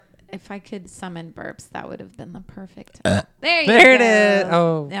If I could summon burps, that would have been the perfect. There There it go. is.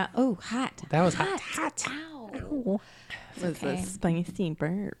 Oh. Yeah. Oh, hot. That was hot. Ow. Was okay. a spicy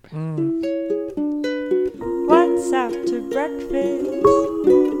burp. What's after breakfast?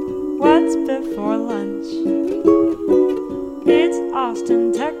 What's before lunch? It's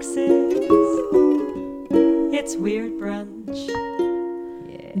Austin, Texas. It's Weird Brunch.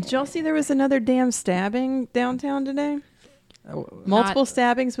 Did y'all see there was another damn stabbing downtown today? Multiple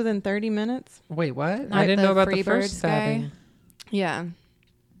stabbings within 30 minutes? Wait, what? Not I didn't the know about the Freebirds first stabbing. guy? Yeah.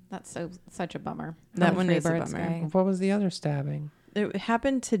 That's such a bummer. That The one is a Freebirds bummer. guy. What was the other stabbing? It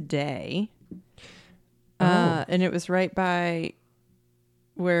happened today. Oh. And it was right by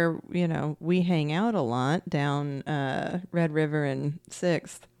where, we hang out a lot down Red River and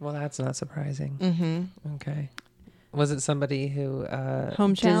 6th. Well, that's not surprising. Mm-hmm. Okay. Was it somebody who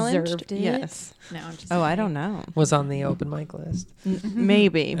Home challenged? Deserved it? Yes. No, I'm just Oh, I kidding. don't know. was on the open mic list?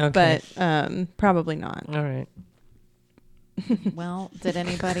 Maybe, Okay. but probably not. All right. Well, did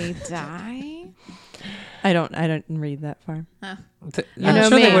anybody die? I don't read that far. Huh. I'm know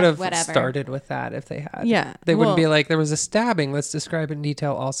sure they me. would have Whatever. started with that if they had. Yeah. They wouldn't be well, like, there was a stabbing. Let's describe in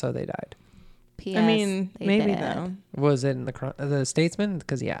detail. Also, they died. P.S. I mean, they maybe did. though. Was it in the Statesman?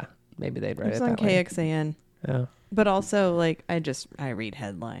 Because, yeah, maybe they'd write It's it on that way. KXAN. Oh. But also, I read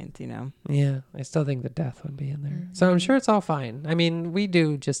headlines, Yeah, I still think the death would be in there. So I'm sure it's all fine. I mean, we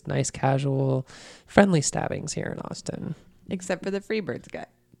do just nice, casual, friendly stabbings here in Austin. Except for the Freebirds guy.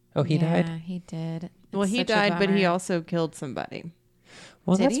 Oh, he died? Yeah, he did. Well, It's he such a died, but he bummer. also killed somebody.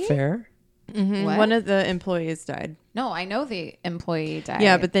 Well, Did that's he? fair. What? One of the employees died. No, I know the employee died.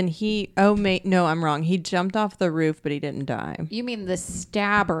 Yeah, but then no, I'm wrong. He jumped off the roof, but he didn't die. You mean the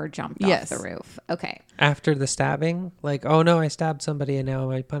stabber jumped Yes. off the roof? Okay. After the stabbing, like, oh no, I stabbed somebody and now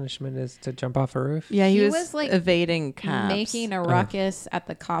my punishment is to jump off a roof. Yeah, he He was was, like, evading cops. Making a ruckus at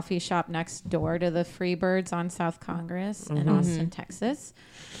the coffee shop next door to the Freebirds on South Congress in Austin, Texas.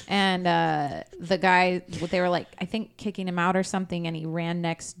 And the guy, they were like, I think kicking him out or something. And he ran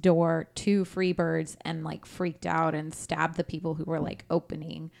next door to Freebirds and like freaked out and stabbed the people who were like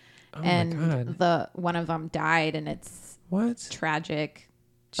opening. Oh and my God. one of them died, and it's What? tragic.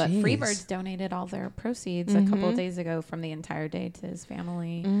 But Jeez. Freebirds donated all their proceeds a couple of days ago from the entire day to his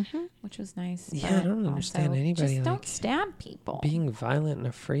family, which was nice. Yeah, I But don't understand also, anybody, Just don't like, stab people. Being violent in a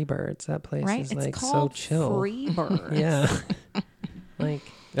Freebirds, that place Right? is It's like so called chill. Freebirds. Yeah. Like,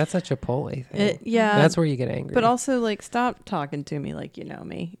 that's a Chipotle thing. Yeah. That's where you get angry. But also, stop talking to me like you know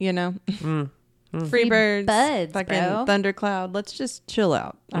me, Mm. Freebirds, buds, fucking bro. Thundercloud. Let's just chill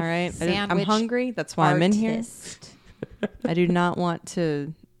out, all right? I'm Sandwich hungry. That's why I'm in here. Artist. I do not want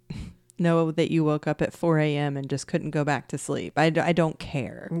to know that you woke up at 4 a.m. and just couldn't go back to sleep. I don't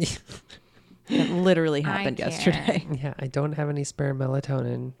care. It literally happened care. yesterday. Yeah, I don't have any spare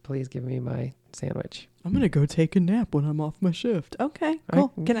melatonin. Please give me my sandwich. I'm going to go take a nap when I'm off my shift. Okay,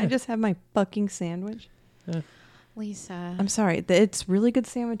 cool. Can I yeah. just have my fucking sandwich? Lisa. I'm sorry. It's really good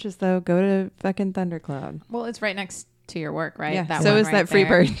sandwiches, though. Go to fucking Thundercloud. Well, it's right next to your work, right? Yeah, That so one is that there.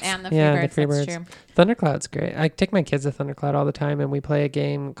 Freebirds. And the Yeah, the Freebirds. Freebirds. That's true. Thundercloud's great. I take my kids to Thundercloud all the time, and we play a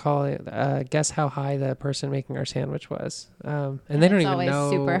game called Guess How High the Person Making Our Sandwich Was. And they don't It's even always know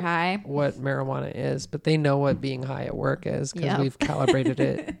super high. what marijuana is, but they know what being high at work is because Yep. we've calibrated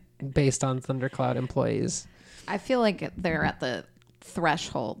it based on Thundercloud employees. I feel like they're at the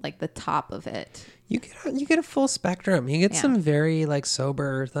threshold, like the top of it. You get a full spectrum. You get Yeah. some very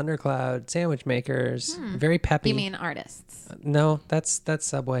sober Thundercloud sandwich makers, very peppy. You mean artists? No, that's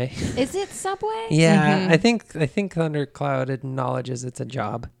Subway. Is it Subway? Yeah, I think Thundercloud acknowledges it's a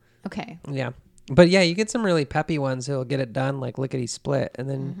job. Okay. Yeah. But yeah, you get some really peppy ones who'll get it done like lickety split. And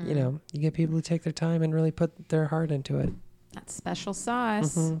then, you get people who take their time and really put their heart into it. That's special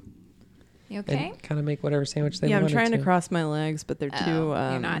sauce. You okay? And kind of make whatever sandwich they Yeah, I'm want. trying to cross my legs, but they're too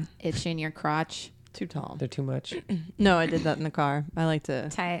you're not itching your crotch. too tall. They're too much. No, I did that in the car. I like to,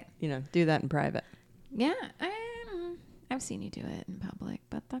 Tight. do that in private. Yeah. I've seen you do it in public,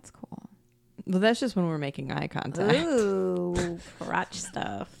 but that's cool. Well, that's just when we're making eye contact. Ooh, crotch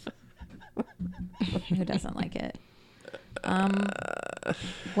stuff. Who doesn't like it?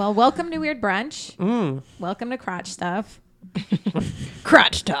 Well, welcome to Weird Brunch. Welcome to Crotch Stuff.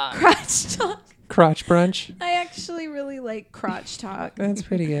 Crotch talk. Crotch Talk. Crotch brunch. I actually really like Crotch Talk. That's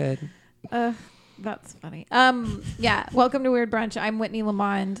pretty good. That's funny. Yeah. Welcome to Weird Brunch. I'm Whitney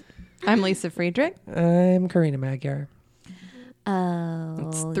Lamond. I'm Lisa Friedrich. I'm Karina Magyar. Oh,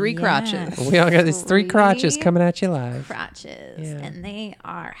 It's three crotches. We all got these three crotches Three coming at you live. Crotches, Yeah. and they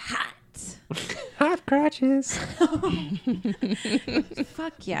are hot. Hot crotches.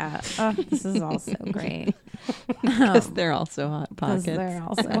 Fuck yeah. Oh, this is all so great. Because they're also hot Because pockets. they're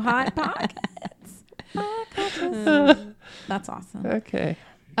also hot pockets. Hot pockets. That's awesome. Okay.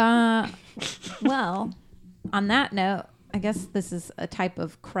 Well, on that note, I guess this is a type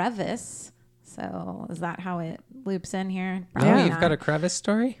of crevice. So is that how it loops in here? Oh, Probably you've not. got a crevice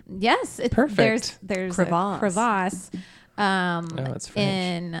story? Yes, it's Perfect. There's Crevasse. a crevasse it's French.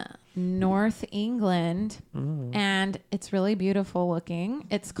 in North England, Mm. and it's really beautiful looking.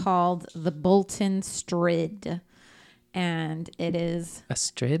 It's called the Bolton Strid, and it is A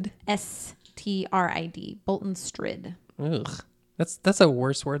strid? STRID, Bolton Strid. Ugh. That's a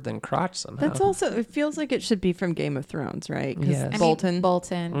worse word than crotch somehow. That's also, it feels like it should be from Game of Thrones, right? 'Cause Yes. I mean, Bolton.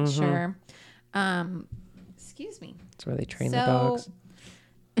 Bolton, Mhm. sure. Excuse me. That's where they train the dogs.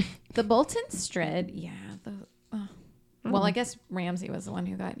 The Bolton Strid, yeah. Well, I guess Ramsay was the one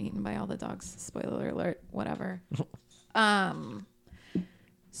who got eaten by all the dogs. Spoiler alert, whatever.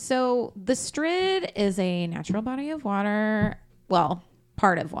 So the Strid is a natural body of water. Well,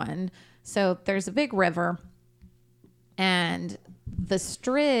 part of one. So there's a big river, and the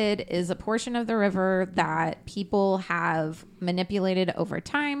Strid is a portion of the river that people have manipulated over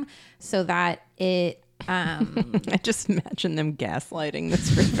time so that it I just imagine them gaslighting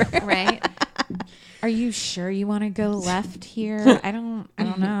this river. right. Are you sure you want to go left here? I don't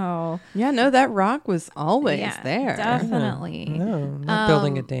know. Yeah, no, that rock was always Yeah, there. definitely. No, not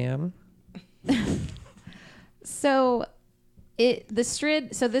building a dam. So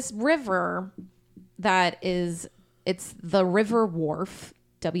this river that is, it's the River Wharfe,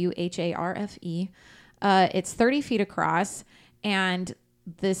 WHARFE. It's 30 feet across, and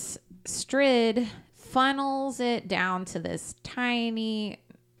this Strid funnels it down to this tiny,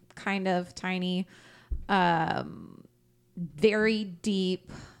 very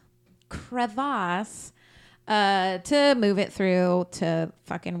deep crevasse to move it through to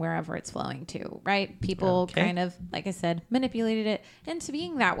fucking wherever it's flowing to, right? People Okay. kind of, like I said, manipulated it into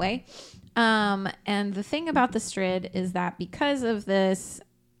being that way. And the thing about the Strid is that because of this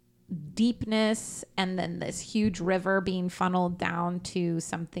deepness and then this huge river being funneled down to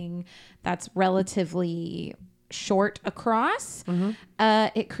something that's relatively short across,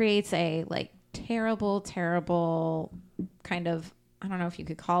 it creates a like terrible kind of, I don't know if you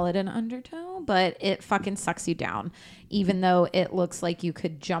could call it an undertow, but it fucking sucks you down, even though it looks like you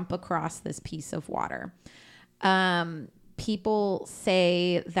could jump across this piece of water. People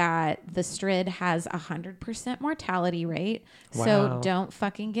say that the Strid has 100% mortality rate. Wow. So don't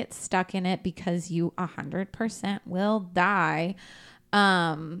fucking get stuck in it because you 100% will die.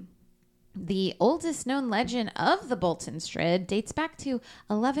 The oldest known legend of the Bolton Strid dates back to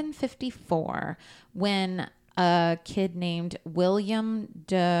 1154 when a kid named William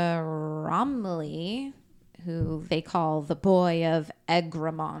de Romilly, who they call the Boy of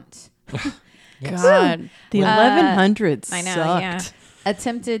Egremont, God, the 1100s I know, sucked. yeah,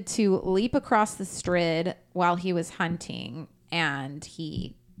 attempted to leap across the Strid while he was hunting, and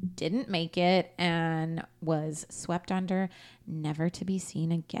he didn't make it and was swept under, never to be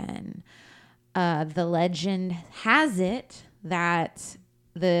seen again. The legend has it that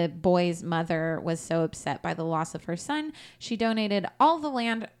the boy's mother was so upset by the loss of her son, she donated all the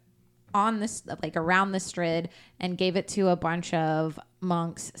land on this, like around the Strid, and gave it to a bunch of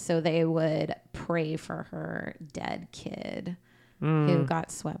monks so they would pray for her dead kid who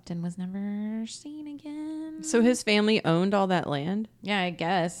got swept and was never seen again. So his family owned all that land? Yeah, I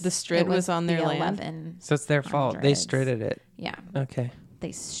guess The Strid it was on their the land? 11. So it's their fault. They Hundreds. strided it. Yeah, Okay.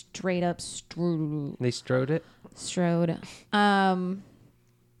 they straight up They strode it. strode.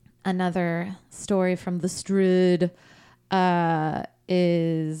 Another story from the Strid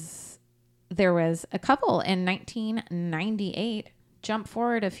is there was a couple in 1998. Jump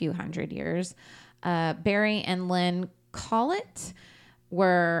forward a few hundred years. Barry and Lynn Collett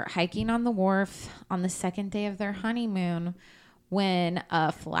were hiking on the wharf on the second day of their honeymoon when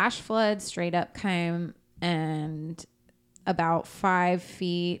a flash flood straight up came and about 5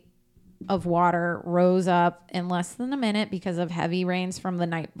 feet of water rose up in less than a minute because of heavy rains from the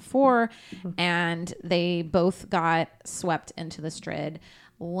night before, and they both got swept into the Strid.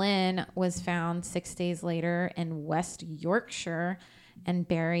 Lynn was found 6 days later in West Yorkshire, and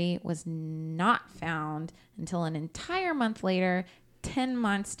Barry was not found until an entire month later, 10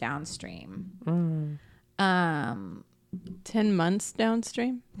 months downstream. 10 months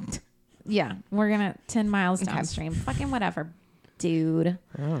downstream? Yeah, we're gonna 10 miles downstream. Fucking whatever, dude.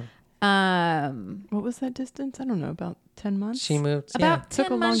 Oh. What was that distance? I don't know, about 10 months? She moved. About Took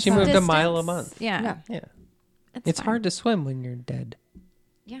 10 a long months. She moved a distance. mile a month. Yeah, Yeah. Yeah. It's fine. hard to swim when you're dead.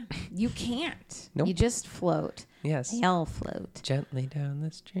 Yeah, you can't. Nope. You just float. Yes. They all float. Gently down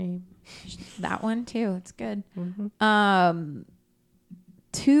the stream. That one too. It's good. Mm-hmm.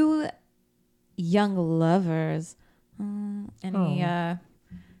 Two young lovers. Any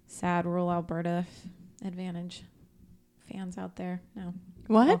sad rural Alberta advantage fans out there? No.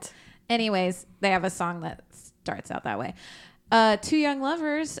 What? Anyways, they have a song that starts out that way. Two young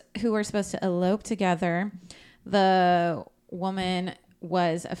lovers who were supposed to elope together. The woman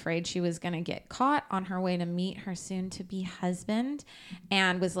was afraid she was going to get caught on her way to meet her soon-to-be husband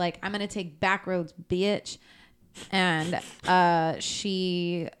and was like, I'm going to take back roads, bitch. And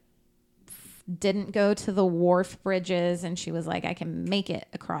she didn't go to the wharf bridges, and she was like, I can make it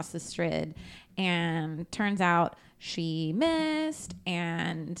across the Strid. And turns out she missed,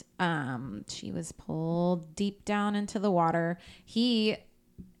 and she was pulled deep down into the water. He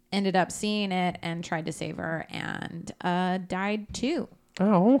ended up seeing it and tried to save her and died too.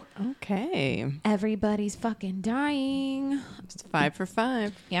 Oh. Okay. Everybody's fucking dying. It's 5 for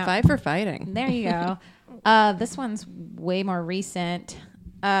 5. Yeah. 5 for fighting. There you go. This one's way more recent.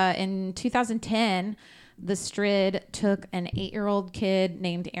 In 2010, the Strid took an 8-year-old kid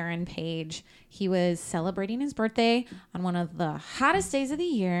named Aaron Page. He was celebrating his birthday on one of the hottest days of the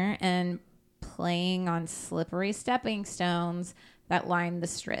year and playing on slippery stepping stones that lined the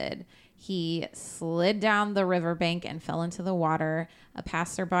Strid. He slid down the riverbank and fell into the water. A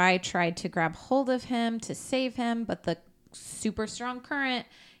passerby tried to grab hold of him to save him, but the super strong current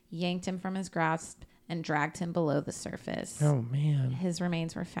yanked him from his grasp and dragged him below the surface. Oh, man. His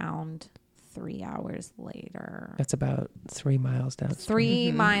remains were found 3 hours later. That's about 3 miles down.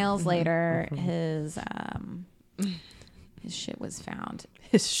 3 miles later, his shit was found.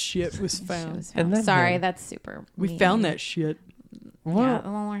 His shit was His shit found. was And found. then Sorry, him. that's super. We mean. found that shit. Yeah,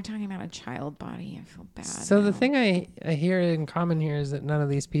 well, we're talking about a child body. I feel bad. So the now. thing I hear in common here is that none of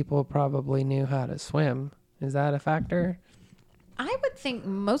these people probably knew how to swim. Is that a factor? I would think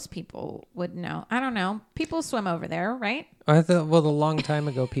most people would know. I don't know. People swim over there, right? I thought, well, the long time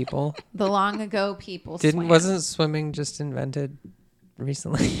ago people The long ago people didn't. swam. Wasn't swimming just invented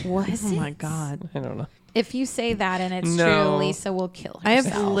recently? Was Oh it? my God. I don't know. If you say that and it's No. true, Lisa will kill herself. I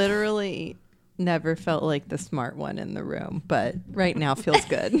have literally never felt like the smart one in the room, but right now feels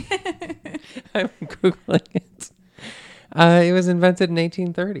good. I'm googling it. It was invented in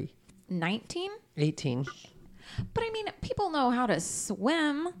 1830. 19? 18. But I mean, people know how to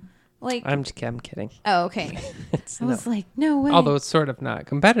swim. Like, I'm kidding. oh, okay. It's I was like, no way. Although it's sort of not.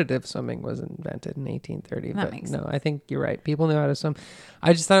 Competitive swimming was invented in 1830. That but makes no, I think you're right. People knew how to swim.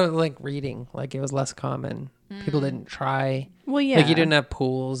 I just thought it was like reading. Like it was less common. People didn't try. Well, yeah. Like you didn't have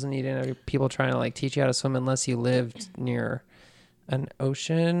pools and you didn't have people trying to like teach you how to swim unless you lived near an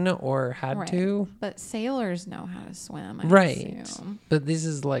ocean or had Right. to. But sailors know how to swim. I Right. assume. But this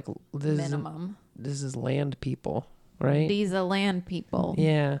is like Minimum. this is land people, right? These are land people.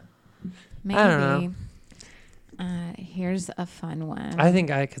 Yeah. Maybe. I don't know. Here's a fun one. I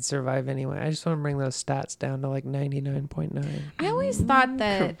think I could survive anyway. I just want to bring those stats down to like 99.9. I always thought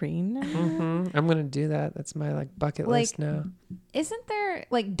that Karina. I'm going to do that. That's my like bucket Like, list now. isn't there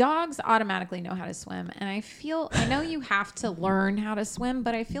like dogs automatically know how to swim, and I know you have to learn how to swim,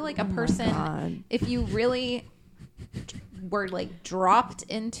 but I feel like a person, God. if you really were like dropped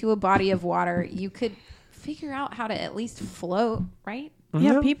into a body of water, you could figure out how to at least float, right?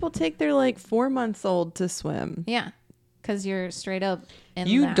 Yeah, Mhm. people take their like 4-month-old to swim Yeah, because you're straight up in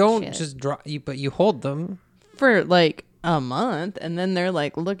You that don't shit. just drop you, but you hold them. for like a month, and then they're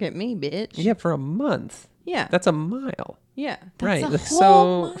like, "Look at me, bitch." Yeah, for a month. Yeah. That's a mile. Yeah. Right. That's a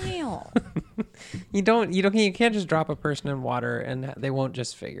whole So mile. you can't just drop a person in water and they won't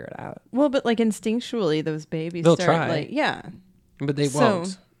just figure it out. Well, but like instinctually, those babies They'll start try. like, yeah, But they So-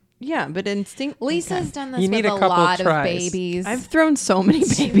 won't. yeah, but Lisa's okay. done this You with need a a couple lot of tries. babies. I've thrown so many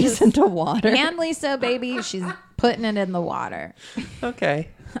babies into water. and Lisa, baby, she's putting it in the water. Okay.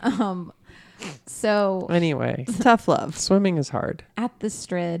 So Anyway, Tough love. swimming is hard. at the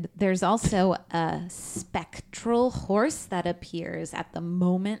Strid, there's also a spectral horse that appears at the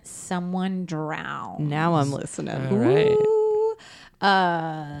moment someone drowns. Now I'm listening. All right. Ooh.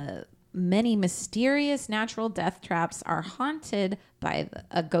 Many mysterious natural death traps are haunted by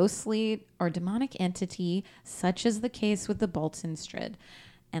a ghostly or demonic entity, such as the case with the Bolton Strid.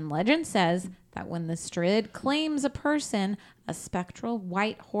 And legend says that when the Strid claims a person, a spectral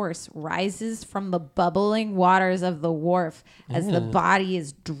white horse rises from the bubbling waters of the wharf as the body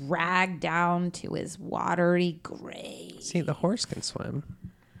is dragged down to his watery grave. See, the horse can swim.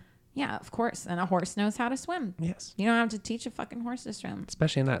 Yeah, of course. And a horse knows how to swim. Yes. You don't have to teach a fucking horse to swim.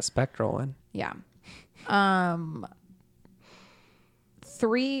 Especially in that spectral one. Yeah.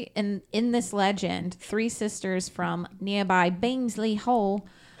 in this legend, 3 sisters from nearby Bainsley Hole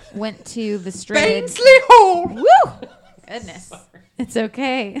went to the Strid. Bainsley Hole. Woo! Goodness. It's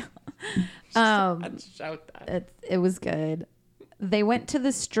okay. Shout that. It was good. They went to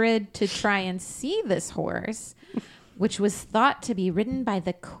the Strid to try and see this horse, which was thought to be ridden by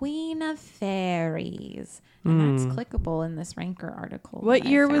the Queen of Fairies. And that's clickable in this Ranker article. What that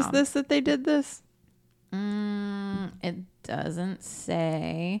I year was found. this that they did this? It doesn't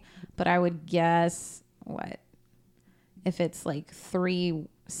say, but I would guess what if it's like 3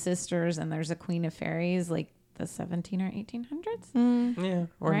 sisters and there's a Queen of Fairies, like the 17 or 1800s, Yeah,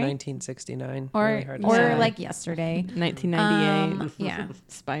 or Right? 1969. or Really hard to or say. like yesterday. 1998. Yeah,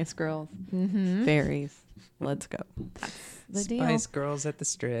 Spice Girls. Fairies. Let's go. the deal. Spice Girls at the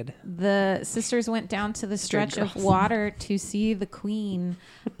Strid. The sisters went down to the stretch of girls. water to see the queen,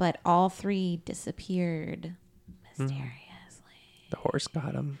 but all 3 disappeared mysteriously. The horse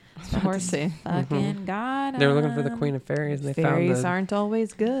got them. The horse say. fucking got They were looking for the 'em. Queen of Fairies, and they Fairies found the aren't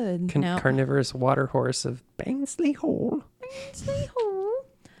always good. No. carnivorous water horse of Bainsley Hole.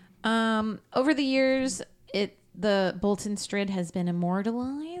 Over the years, the Bolton Strid has been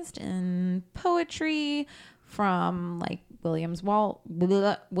immortalized in poetry from like William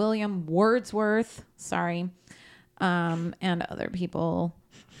Wordsworth, and other people.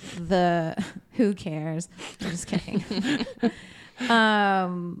 Who cares? I'm just kidding.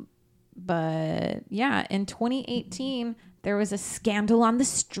 But yeah, in 2018, there was a scandal on the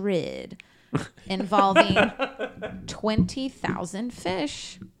Strid involving 20,000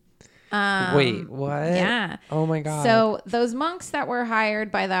 fish. Wait, what? Yeah. Oh my God. So those monks that were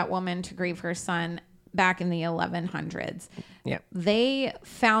hired by that woman to grieve her son back in the 1100s, Yeah. they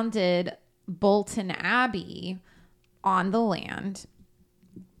founded Bolton Abbey on the land,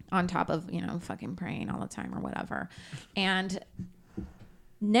 on top of, fucking praying all the time or whatever. And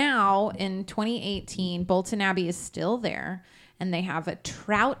now in 2018, Bolton Abbey is still there, and they have a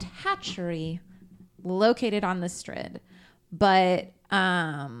trout hatchery located on the Strid. But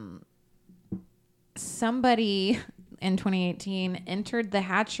somebody in 2018 entered the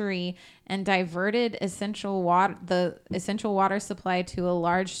hatchery and diverted the essential water supply to a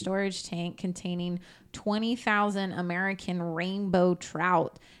large storage tank containing 20,000 American rainbow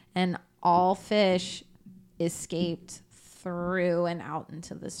trout, and all fish escaped through and out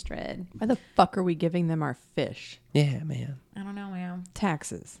into the Strid. Why the fuck are we giving them our fish? Yeah, man. I don't know, man.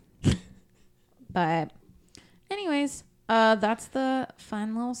 Taxes. But anyways, that's the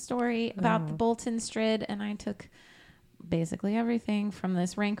fun little story about the Bolton Strid, and I took basically everything from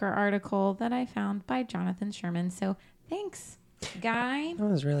this Ranker article that I found by Jonathan Sherman. So thanks, guy. I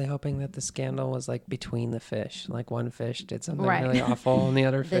was really hoping that the scandal was like between the fish. Like one fish did something Right. really awful, and the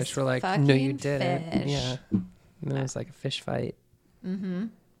other This fish were like, "No, you fucking didn't." fish. Yeah. And it was like a fish fight.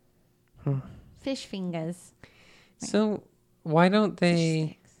 Fish fingers. So why don't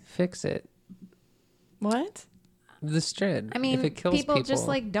they fix it? What? The Strid. I mean, if it kills people just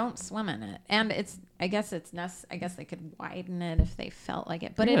like don't swim in it, and I guess they could widen it if they felt like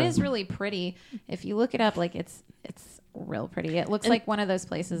it. But it Yeah. is really pretty. If you look it up, like it's real pretty. It looks like one of those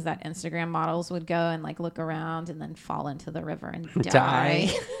places that Instagram models would go and like look around and then fall into the river and die.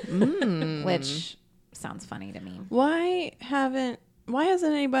 Which sounds funny to me. Why hasn't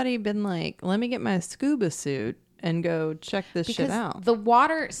anybody been like, let me get my scuba suit and go check this shit out? the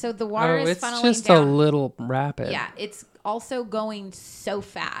water is it's funneling just down. a little rapid. Yeah, it's also going so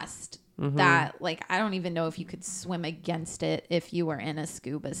fast that like I don't even know if you could swim against it if you were in a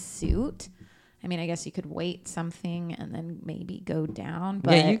scuba suit. I mean, I guess you could weight something and then maybe go down,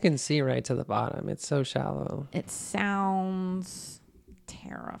 but Yeah, you can see right to the bottom. It's so shallow. it sounds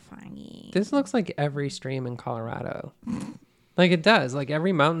terrifying. This looks like every stream in Colorado. Like it does. Like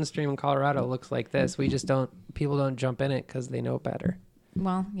every mountain stream in Colorado looks like this. People don't jump in it because they know better.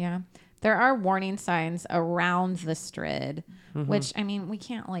 Well, yeah. There are warning signs around the Strid, which, I mean, we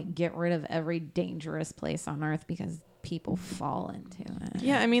can't like get rid of every dangerous place on earth because people fall into it.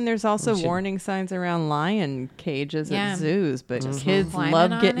 Yeah, I mean, there's also We should- warning signs around lion cages Yeah. at zoos, but kids Climbing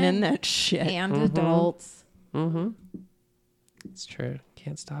love on getting it. in that shit. And adults. It's true.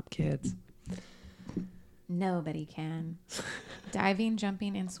 Can't stop kids. Nobody can. Diving,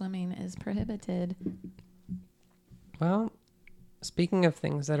 jumping, and swimming is prohibited. Well, speaking of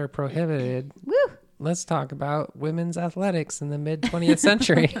things that are prohibited, Woo! let's talk about women's athletics in the mid 20th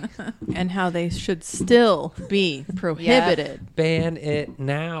century. And how they should still be prohibited. Ban it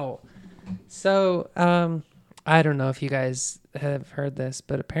now. So, I don't know if you guys have heard this,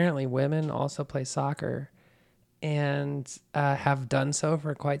 but apparently women also play soccer and have done so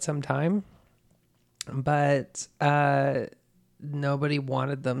for quite some time. But nobody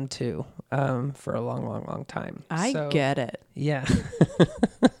wanted them to for a long, long, long time. I get it. Yeah.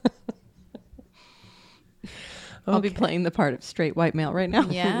 I'll be playing the part of straight white male right now.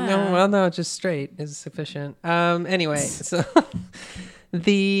 Yeah. No, just straight is sufficient. Anyway, so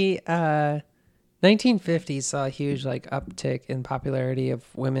the 1950s saw a huge like uptick in popularity of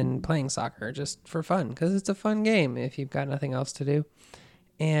women playing soccer just for fun because it's a fun game if you've got nothing else to do.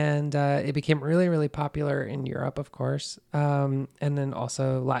 And it became really, really popular in Europe, of course, and then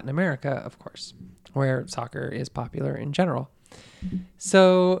also Latin America, of course, where soccer is popular in general.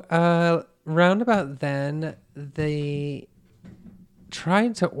 So round about then, they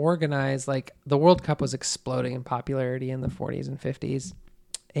tried to organize, like, the World Cup was exploding in popularity in the 40s and 50s,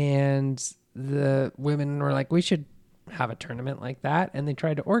 and the women were like, we should have a tournament like that, and they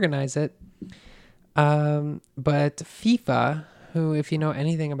tried to organize it. But FIFA, who, if you know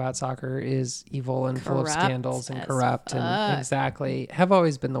anything about soccer, is evil and full of Corrupt scandals and as corrupt and fuck. exactly, have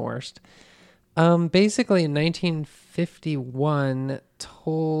always been the worst. Basically in 1951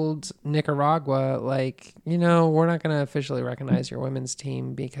 told Nicaragua, like, we're not going to officially recognize your women's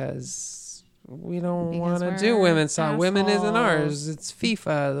team because we don't Because want to do we're women's soccer. Women isn't ours. assholes. It's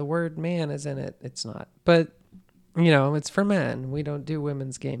FIFA. The word man is in it. It's not. But, it's for men. We don't do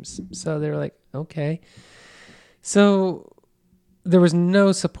women's games. So they were like, okay. So there was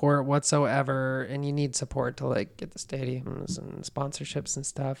no support whatsoever, and you need support to like get the stadiums and sponsorships and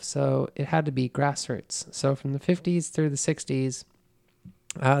stuff. So it had to be grassroots. So from the 50s through the 60s,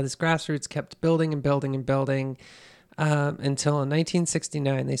 this grassroots kept building and building and building until in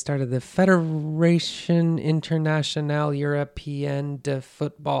 1969 they started the Fédération Internationale Européenne de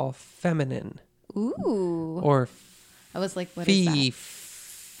Football Féminin, Ooh. or I was like, what is that? FIF.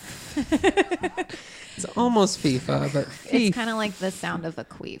 It's almost FIFA, but It's FIF. kind of like the sound of a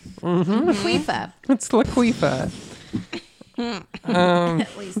queef. Mm-hmm. Queefa. It's La Quifa.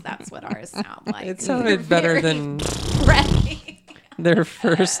 At least that's what ours sound like. It sounded better than Right. their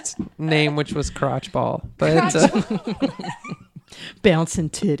first name, which was Crotchball. But Bouncing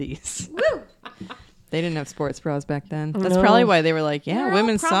titties. Woo. They didn't have sports bras back then. That's No. probably why they were like, They're all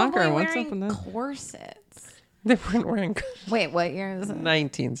women's soccer. probably What's up wearing with that? corsets. they weren't wearing Wait, what year is it?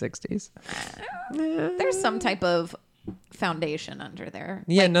 1960s. There's some type of foundation under there.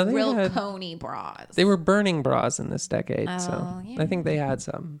 Yeah, like no, they real had- pony bras. They were burning bras in this decade, so Oh, yeah. I think they had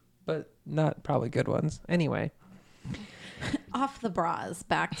some, but not probably good ones. Anyway, off the bras.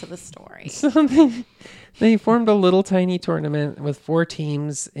 Back to the story. so they formed a little tiny tournament with 4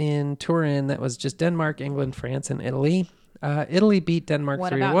 teams in Turin that was just Denmark, England, France, and Italy. Italy beat Denmark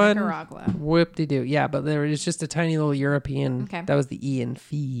What 3-1. about Nicaragua? Whoop-de-doo. Yeah, but there was just a tiny little European. Okay. That was the E in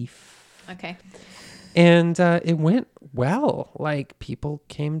FIF. Okay. And it went well. Like, people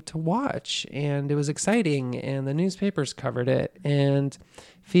came to watch, and it was exciting, and the newspapers covered it. And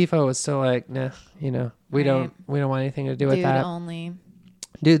FIFA was still like, nah, we don't want anything to do with Dude that. only.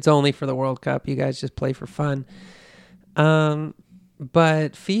 Dude's only for the World Cup. You guys just play for fun.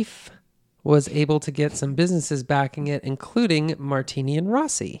 But FIF was able to get some businesses backing it, including Martini and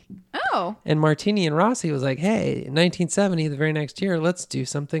Rossi. Oh. And Martini and Rossi was like, hey, in 1970, the very next year, let's do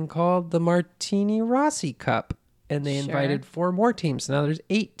something called the Martini Rossi Cup. And they Sure. invited 4 more teams. So now there's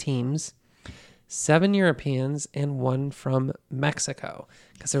 8 teams, 7 Europeans, and 1 from Mexico.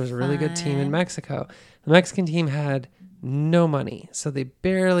 Because there was a really good team in Fun. Mexico. The Mexican team had no money. So they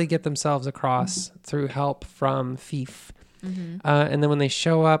barely get themselves across through help from FIF. And then when they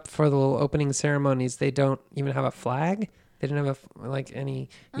show up for the little opening ceremonies, they don't even have a flag. They didn't have any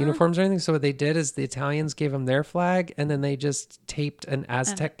uniforms or anything. So what they did is the Italians gave them their flag, and then they just taped an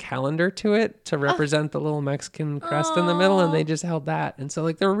Aztec calendar to it to represent the little Mexican crest in the middle, and they just held that. And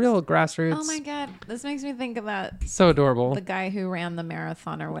so they're real grassroots. Oh my God. This makes me think of that So adorable. the guy who ran the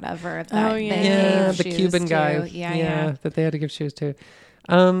marathon or whatever. Oh, they yeah. Yeah, gave the shoes Cuban to. guy. Yeah. that they had to give shoes to.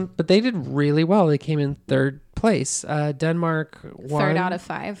 But they did really well. They came in 3rd place. Denmark won. 3rd out of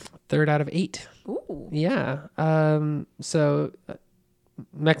 5. 3rd out of 8. Ooh. Yeah. So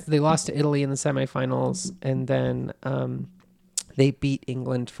they lost to Italy in the semifinals, and then they beat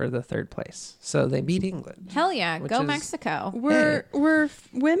England for the 3rd place. So they beat England. Hell yeah. Which Go is- Mexico. Were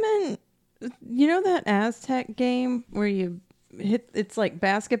women, that Aztec game where you hit, it's like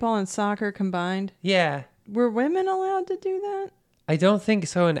basketball and soccer combined? Yeah. Were women allowed to do that? I don't think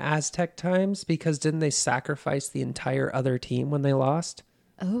so in Aztec times, because didn't they sacrifice the entire other team when they lost?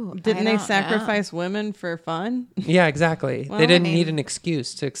 Oh, Didn't they sacrifice women for fun? Yeah, exactly. Well, they didn't I mean- need an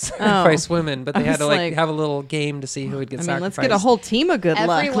excuse to sacrifice women, but they I had to was like like- have a little game to see who would get I mean, sacrificed. let's get a whole team of good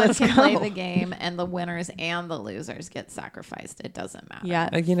luck. Everyone Let's can go. play the game, and the winners and the losers get sacrificed. It doesn't matter.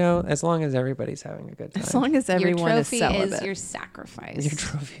 Yeah. You know, as long as everybody's having a good time. As long as everyone your is trophy celibate. is your sacrifice, Your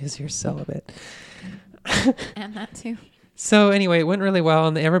trophy is your celibate. and that too. So anyway, it went really well,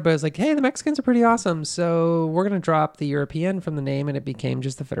 and everybody was like, "Hey, the Mexicans are pretty awesome." So we're gonna drop the European from the name, and it became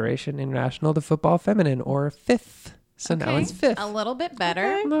just the Federation International de Football Feminine, or FIF. So now Okay, it's FIF. a little bit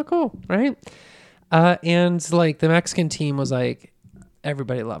better. Not cool, right? And like the Mexican team was like,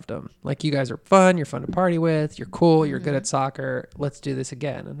 everybody loved them. Like, you guys are fun. You're fun to party with. You're cool. You're good at soccer. Let's do this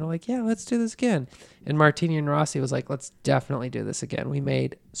again. And they're like, yeah, let's do this again. And Martini and Rossi was like, let's definitely do this again. We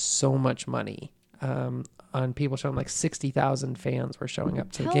made so much money on people showing, like 60,000 fans were showing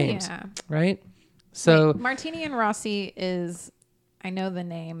up to the Hell games, yeah. right? So Wait, Martini and Rossi is, I know the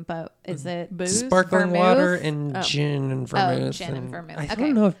name, but is it Booze? sparkling vermouth? water and Oh. gin and vermouth. gin and vermouth. I Okay.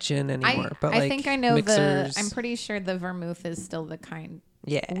 don't know if gin anymore, but I like think I know mixers. I'm pretty sure the vermouth is still the kind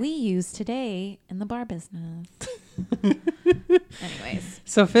Yeah. we use today in the bar business. Anyways,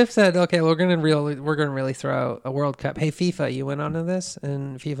 So FIF said, "Okay, we're gonna really throw a World Cup. Hey FIFA, you went onto this?"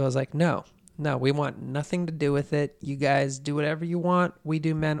 And FIFA was like, "No, we want nothing to do with it. You guys do whatever you want. We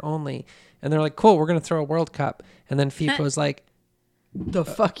do men only." And they're like, "Cool, we're gonna throw a World Cup." And then FIFA was like, The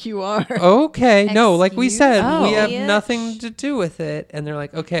fuck you are. "Okay, no, like we said, we Excuse- have bitch. nothing to do with it." And they're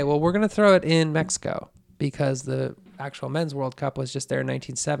like, "Okay, well, we're gonna throw it in Mexico because the actual men's World Cup was just there in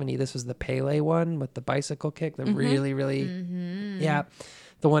 1970. This was the Pele one with the bicycle kick, the really, yeah,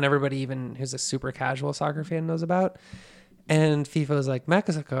 the one everybody even who's a super casual soccer fan knows about." And FIFA was like,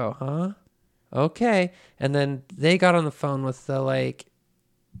 "Mexico, huh? Okay." And then they got on the phone with the like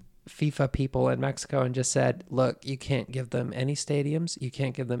FIFA people in Mexico and just said, "Look, you can't give them any stadiums. You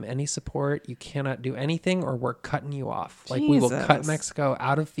can't give them any support. You cannot do anything, or we're cutting you off. Like, we will cut Jesus. Mexico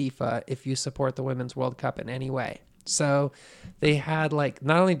out of FIFA if you support the Women's World Cup in any way." So they had like,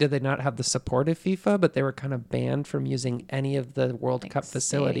 not only did they not have the support of FIFA, but they were kind of banned from using any of the World like Cup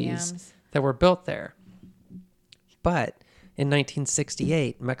facilities stadiums. that were built there. But in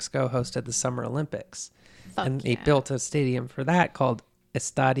 1968, Mexico hosted the Summer Olympics. Fuck And they yeah. built a stadium for that called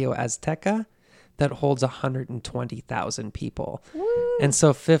Estadio Azteca that holds 120,000 people. And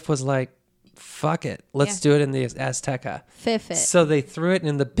so FIF was like, fuck it, let's do it in the Azteca. Fifth it. So they threw it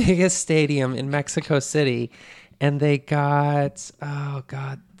in the biggest stadium in Mexico City, and they got, oh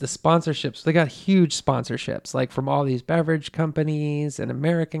God, the sponsorships. They got huge sponsorships, like from all these beverage companies and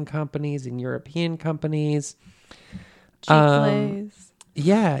American companies and European companies. Chick-fil-A's.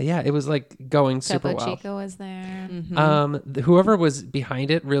 Yeah, it was like going super Topo well. Chico was there. Whoever was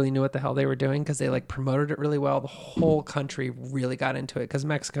behind it really knew what the hell they were doing because they like promoted it really well. The whole country really got into it because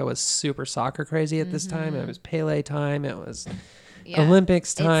Mexico was super soccer crazy at this time. It was Pele time. It was Yeah.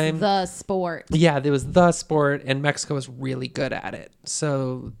 Olympics time. It's the sport. Yeah, there was the sport, and Mexico was really good at it.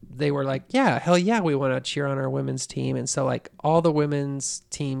 So they were like, yeah, hell yeah, we want to cheer on our women's team. And so like all the women's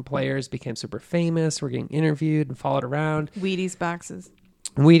team players became super famous. We're getting interviewed and followed around. Wheaties boxes.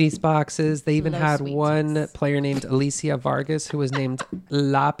 Wheaties boxes. They even Love had Sweeties. one player named Alicia Vargas who was named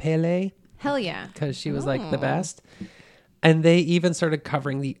La Pele Hell yeah. because she was like the best. And they even started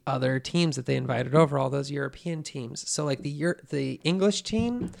covering the other teams that they invited over, all those European teams. So like the English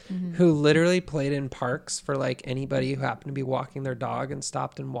team, who literally played in parks for like anybody who happened to be walking their dog and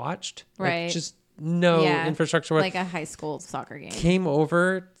stopped and watched. Like, Right. just no Yeah. infrastructure. Like a high school soccer game. Came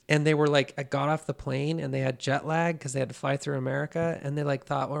over and they were like, I got off the plane and they had jet lag because they had to fly through America. And they like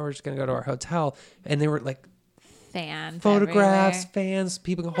thought, well, we're just going to go to our hotel. And they were like, Fans. photographs, everywhere. fans,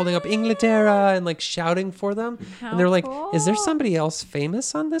 people holding up Inglaterra and like shouting for them. How and they're like, is there cool. somebody else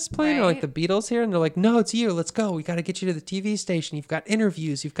famous on this plane? Or like Right. the Beatles here? And they're like, no, it's you. Let's go. We got to get you to the TV station. You've got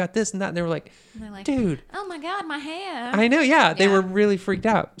interviews. You've got this and that. And they were like, And they're like, dude, oh my God, my hair. I know. Yeah. They Yeah. were really freaked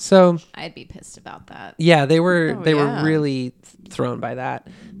out. So I'd be pissed about that. yeah, they were Oh, they yeah. were really thrown by that.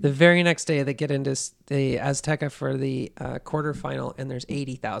 The very next day, they get into the Azteca for the quarterfinal, and there's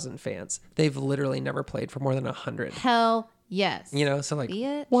 80,000 fans. They've literally never played for more than 100. Hell yes. You know, so like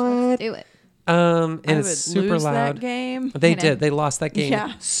Bitch, what? Let's do it. And I it's would super lose loud. that game. They You know. did. They lost that game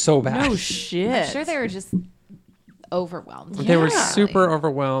Yeah. so bad. No shit. I'm sure they were just overwhelmed. They were Yeah. super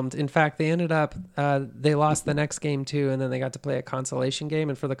overwhelmed. In fact, they ended up, they lost the next game too, and then they got to play a consolation game.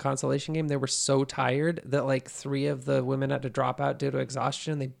 And for the consolation game, they were so tired that like 3 of the women had to drop out due to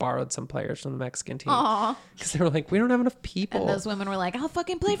exhaustion. They borrowed some players from the Mexican team Aw. because they were like, we don't have enough people. And those women were like, I'll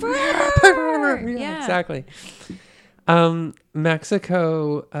fucking play forever. Yeah, exactly.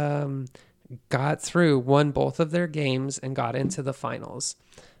 Mexico got through, won both of their games, and got into the finals.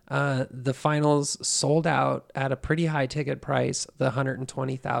 The finals sold out at a pretty high ticket price, the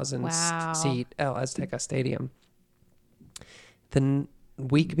 120,000 Wow. seat El Azteca Stadium. The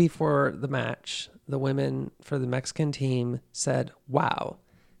week before the match, the women for the Mexican team said, wow,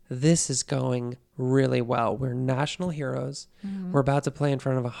 this is going really well. We're national heroes. We're about to play in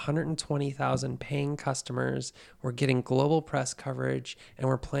front of 120,000 paying customers. We're getting global press coverage, and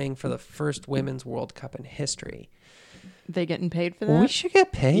we're playing for the first Women's World Cup in history. They getting paid for that? We should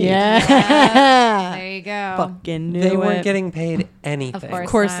get paid. Yeah. There you go. Fucking knew They it. weren't getting paid anything. Of Of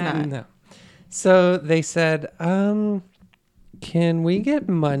course not. not. No. So they said, can we get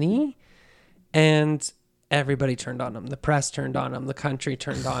money? And everybody turned on them. The press turned on them. The country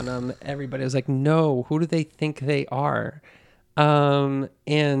turned on them. Everybody was like, no, who do they think they are? And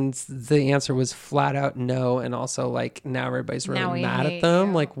the answer was flat out no. And also, like, now everybody's really Now we mad at hate them.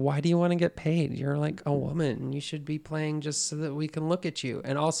 you. Like, why do you want to get paid? You're like a woman. You should be playing just so that we can look at you.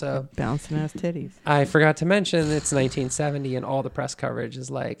 And also, Bouncing ass titties. I forgot to mention it's 1970 and all the press coverage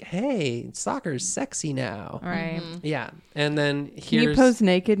is like, hey, soccer's sexy now. Right. Yeah. And then Can you here's pose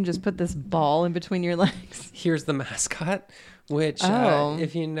naked and just put this ball in between your legs? here's the mascot, which Oh.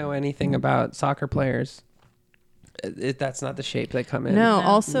 if you know anything about soccer players, that's not the shape they come in. No, No.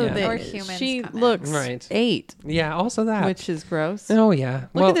 also Yeah. Or they, humans she come in. looks Right. 8, Yeah, also that. which is gross. Oh, yeah.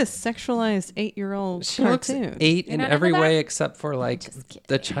 Look at this sexualized 8-year-old She cartoon. looks 8 You're in not every into that? way except for like Just kidding.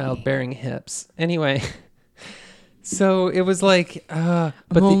 the childbearing hips. Anyway, so it was like, but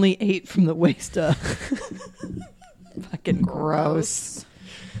I'm only 8 from the waist up. Fucking gross.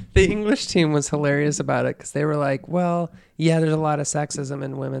 the English team was hilarious about it because they were like, well, yeah, there's a lot of sexism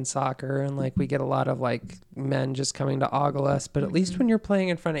in women's soccer, and like we get a lot of like men just coming to ogle us, but at least when you're playing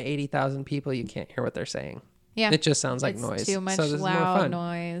in front of 80,000 people, you can't hear what they're saying. Yeah. It just sounds like It's noise. too much so this is more loud fun.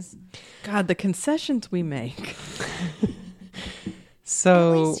 noise. God, the concessions we make. At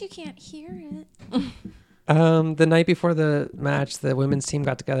So least you can't hear it. the night before the match, the women's team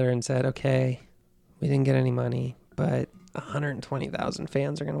got together and said, okay, we didn't get any money, but 120,000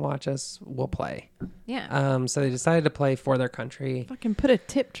 fans are going to watch us. We'll play. Yeah. So they decided to play for their country. Fucking put a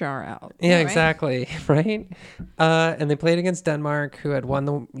tip jar out. Yeah, right? exactly. Right. And they played against Denmark, who had won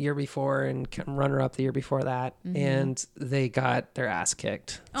the year before and runner up the year before that. And they got their ass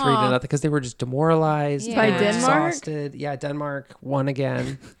kicked 3-0 because they were just demoralized. Yeah. They By were Denmark? exhausted. Yeah, Denmark won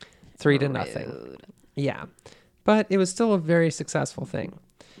again 3-0. Rude. Yeah. But it was still a very successful thing.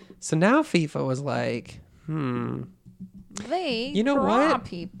 So now FIFA was like, They You know draw what?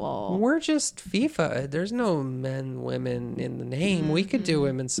 people. we're just FIFA. There's no men, women in the name. We could do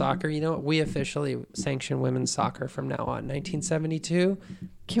women's soccer. You know what? We officially sanction women's soccer from now on. 1972,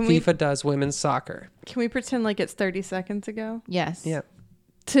 Can we FIFA does women's soccer. can we pretend like it's 30 seconds ago? Yes. Yeah.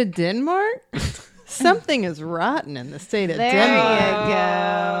 To Denmark? Something is rotten in the state of There Denmark. you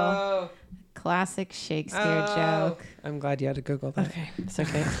go. Classic Shakespeare joke. I'm glad you had to Google that. Okay, it's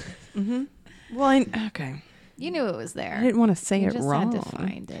okay. Well, okay. You knew it was there. I didn't want to say you it just wrong. had to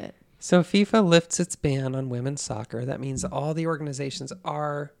find it. So FIFA lifts its ban on women's soccer. That means all the organizations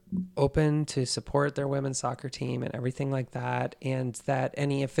are open to support their women's soccer team and everything like that, and that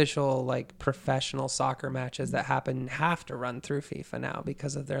any official like professional soccer matches that happen have to run through FIFA now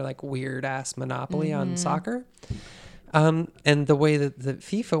because of their like weird ass monopoly on soccer. And the way that the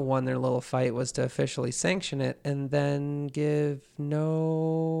FIFA won their little fight was to officially sanction it and then give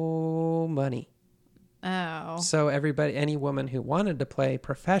no money. Oh. So everybody, any woman who wanted to play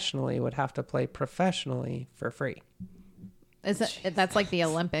professionally would have to play professionally for free. That's like the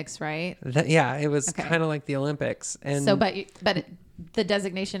Olympics, right? Yeah, it was Okay. kind of like the Olympics. And So, but the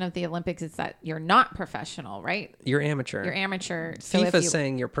designation of the Olympics is that you're not professional, right? you're amateur. You're amateur. So if FIFA's you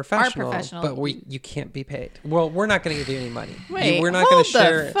saying you're professional, professional, but you can't be paid. Well, we're not going to give you any money. Wait, We're not hold going to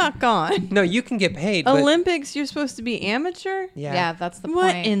share. the fuck on. No, you can get paid. But Olympics, you're supposed to be amateur? yeah, that's the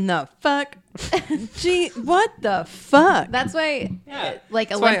What point. in the fuck? Gee, what the fuck? That's why, like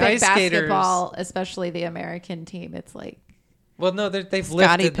That's why Olympic ice skaters- basketball, especially the American team, it's like well, no, they've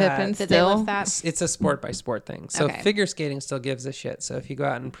Scottie lifted that. Pippen did they still. lift that? It's a sport by sport thing. So Okay. figure skating still gives a shit. So if you go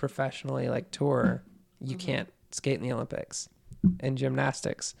out and professionally like tour, you can't skate in the Olympics and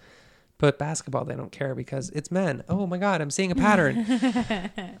gymnastics. But basketball, they don't care because it's men. Oh my God, I'm seeing a pattern.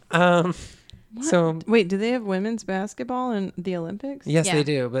 So Wait, do they have women's basketball in the Olympics? yes, Yeah. they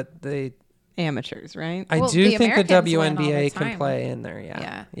do. But Amateurs, right? I Well, do the think the Americans win all the WNBA can time. play in there.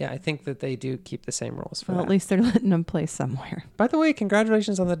 Yeah. Yeah. I think that they do keep the same rules for Well, that. at least they're letting them play somewhere. By the way,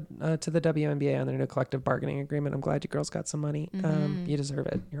 congratulations on the to the WNBA on their new collective bargaining agreement. I'm glad you girls got some money. You deserve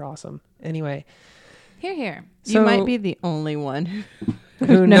it. You're awesome. Anyway, here. You might So- be the only one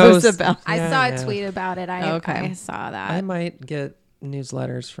Who knows about I Yeah, saw a yeah. tweet about it. I Okay. saw that. I might get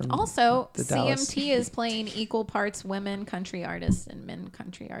newsletters from. Also, the Dallas. CMT is playing equal parts women country artists and men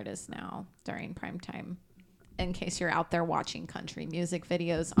country artists now during prime time. In case you're out there watching country music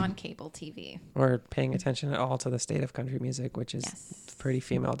videos on cable TV. Or paying attention at all to the state of country music, which is Yes. pretty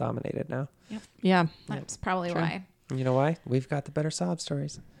female dominated now. Yeah, That's probably True. why. You know why? We've got the better sob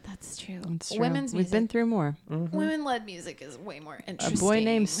stories. That's true. it's true. Women's We've music. been through more. Women-led music is way more A interesting. boy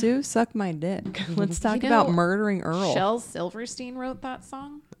named Sue sucked my dick. Let's talk You about know, murdering Earl. Shel Silverstein wrote that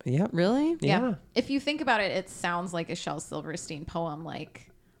song. Yep. Really? Yeah. If you think about it, it sounds like a Shel Silverstein poem. Like,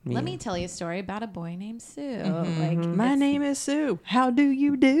 let me tell you a story about a boy named Sue. Like, My name is Sue. How do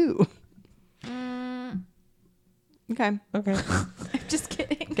you do? Okay. Okay. just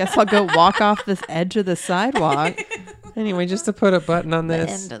kidding. Guess I'll go walk off this edge of the sidewalk. Anyway, just to put a button on The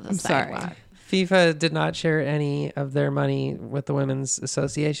this, end of the I'm sorry. sidewalk. FIFA did not share any of their money with the Women's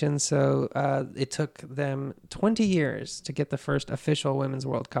Association, so it took them 20 years to get the first official Women's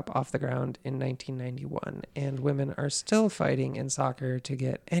World Cup off the ground in 1991. And women are still fighting in soccer to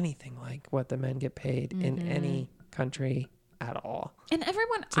get anything like what the men get paid in any country at all. And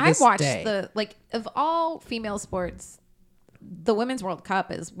everyone, To I this watched day. of all female sports, the Women's World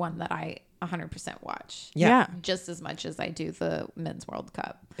Cup is one that I 100% watch. Yeah. Just as much as I do the Men's World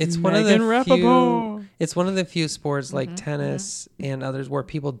Cup. It's one of the Megan few. Rapaport. It's one of the few sports like tennis and others where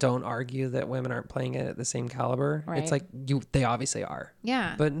people don't argue that women aren't playing it at the same caliber. Right. It's like they obviously are,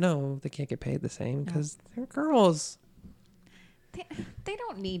 Yeah. but no, they can't get paid the same because they're girls. They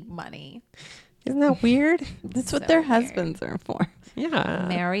don't need money. Isn't that weird? That's what So their weird. husbands are for. Yeah.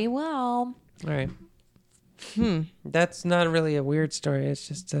 Very well. All right. That's not really a weird story. It's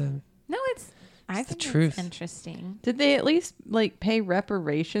just No, I the think truth. it's interesting. Did they at least like pay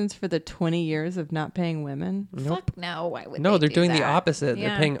reparations for the 20 years of not paying women? Nope. Fuck no. Why would no. they They're do doing the that? opposite. Yeah.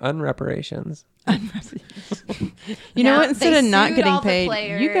 They're paying unreparations. You know Now, what? Instead they of not sued getting all the paid,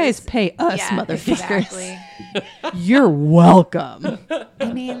 players. you guys pay us, Yeah, motherfuckers. exactly. You're welcome.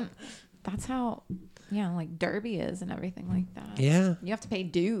 I mean, that's how, like Derby is and everything like that. Yeah. You have to pay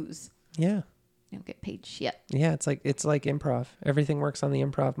dues. Yeah. You don't get paid shit. Yeah. It's like improv. Everything works on the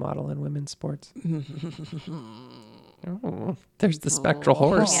improv model in women's sports. Oh, there's the spectral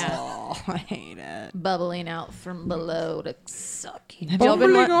horse. Yeah. Oh, I hate it. Bubbling out from below to suck you. Have y'all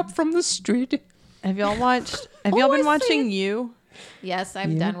been Bubbling up from the street. Have y'all watched? Have y'all been I watching see. You? Yes,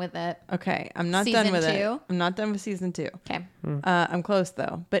 I'm done with it. Okay, I'm not Season done with it. 2? I'm not done with season 2. Okay. I'm close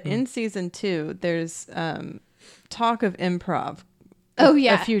though. But in season 2, there's talk of improv. Oh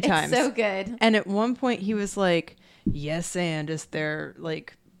yeah, a few times. It's so good. And at one point, he was like, "Yes, and is their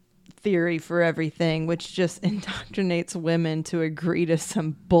like theory for everything, which just indoctrinates women to agree to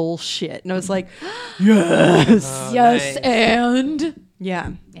some bullshit." And I was like, "Yes, Oh, Yes, nice. and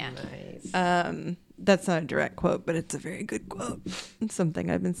yeah." yeah. Nice. That's not a direct quote, but it's a very good quote. It's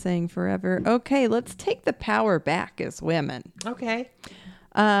something I've been saying forever. Okay, let's take the power back as women. Okay.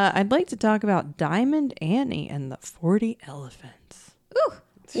 I'd like to talk about Diamond Annie and the 40 Elephants. Ooh.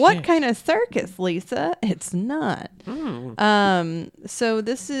 What kind of circus, Lisa? It's not. So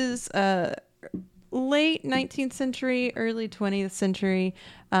this is late 19th century, early 20th century.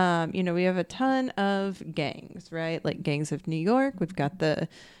 We have a ton of gangs, right? Like Gangs of New York. We've got the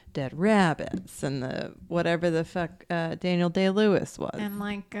Dead Rabbits and the whatever the fuck Daniel Day-Lewis was. And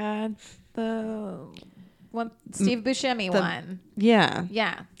like the one Steve Buscemi one. Yeah.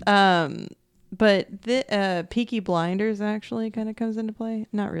 Yeah. But the Peaky Blinders actually kind of comes into play.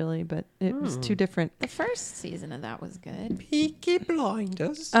 Not really, but it was two different. The first season of that was good. Peaky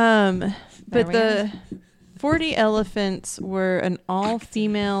Blinders. But we the 40 Elephants were an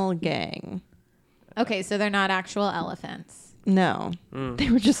all-female gang. Okay, so they're not actual elephants. No, they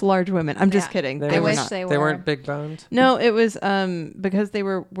were just large women. I'm just Yeah. kidding. I were wish not. they They were. weren't big boned. No, it was because they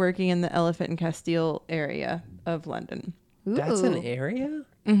were working in the Elephant and Castile area of London. That's an Ooh. area?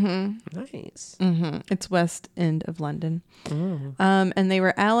 Mm-hmm. Nice. It's West End of London. And they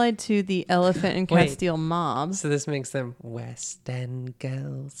were allied to the Elephant and Wait. Castile mob. So this makes them West End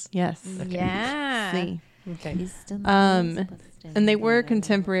girls. Yes. Yeah. See. Okay. And they were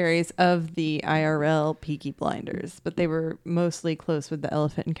contemporaries of the IRL Peaky Blinders, but they were mostly close with the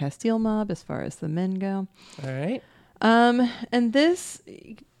Elephant and Castile mob as far as the men go. All right. And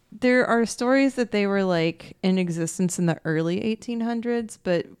there are stories that they were like in existence in the early 1800s,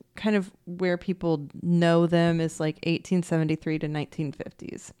 but kind of where people know them is like 1873 to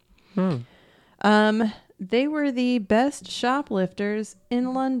 1950s. They were the best shoplifters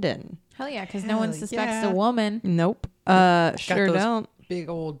in London. Hell yeah, because no one Hell suspects yeah. a woman. Nope. Sure those don't. Big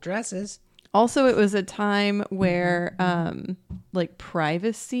old dresses. Also, it was a time where like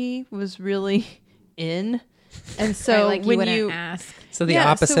privacy was really in. And so Right, like you when wouldn't you ask. So the so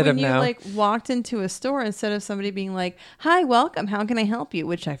opposite when of you now. like walked into a store, instead of somebody being like, "Hi, welcome. How can I help you?"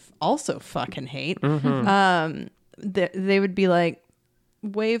 which I also fucking hate. They would be like,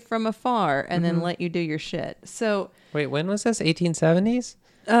 wave from afar and then let you do your shit. So Wait, when was this? 1870s?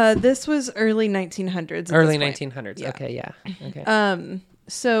 this was early 1900s. at Early this point. 1900s. Yeah. Okay, yeah. Okay.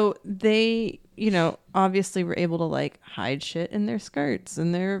 So they, obviously were able to like hide shit in their skirts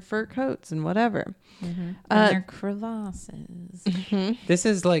and their fur coats and whatever. And their crevasses. This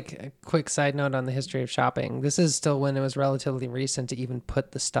is like a quick side note on the history of shopping. This is still when it was relatively recent to even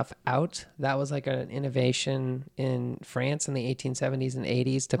put the stuff out. That was like an innovation in France in the 1870s and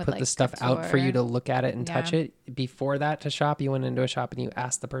 80s to With, put like, the stuff out for you couture. to look at it and touch Yeah. it. Before that, to shop, you went into a shop and you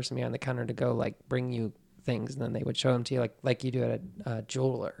asked the person behind the counter to go like bring you things, and then they would show them to you like you do at a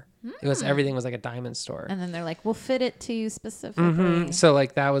jeweler. It was everything was like a diamond store. And then they're like, we'll fit it to you specifically. So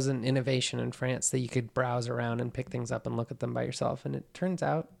like that was an innovation in France that you could browse around and pick things up and look at them by yourself. And it turns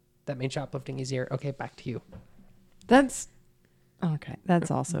out that made shoplifting easier. Okay, back to you. That's okay. That's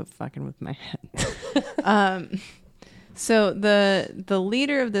also fucking with my head. So the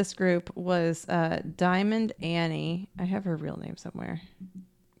leader of this group was Diamond Annie. I have her real name somewhere.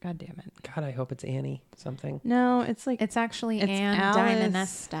 God damn it. God, I hope it's Annie something. No, it's like It's actually It's Anne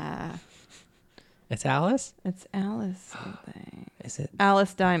Alice. Diamonesta. It's Alice? it's Alice something. Is it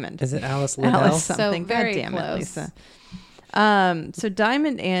Alice Diamond. is it Alice Liddell? Alice So something. very God damn it, close. Lisa. So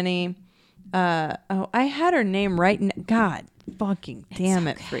Diamond Annie. I had her name right. God fucking damn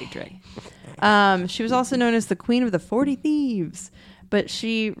it, Friedrich. She was also known as the Queen of the 40 Thieves, but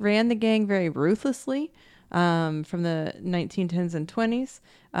she ran the gang very ruthlessly. From the 1910s and 20s.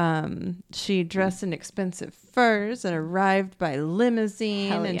 She dressed in expensive furs and arrived by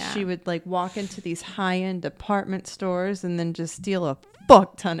limousine. Hell and yeah. she would like walk into these high-end department stores and then just steal a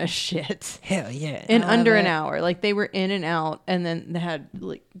fuck ton of shit Hell yeah. in I love under an it. hour. Like they were in and out, and then they had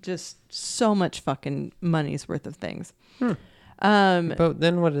like just so much fucking money's worth of things. But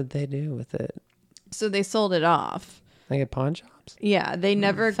then what did they do with it? So they sold it off. Like at pawn shops? Yeah, they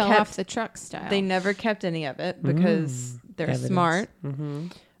never Fell kept off the truck style. They never kept any of it because they're Evidence. smart.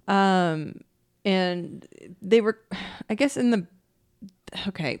 And they were, I guess,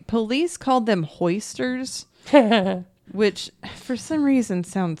 police called them hoisters, which for some reason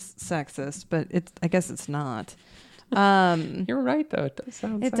sounds sexist, but I guess it's not. You're right though. It does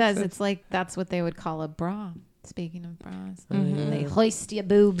sound It does. sexist. It's like that's what they would call a bra. Speaking of bras, they hoist your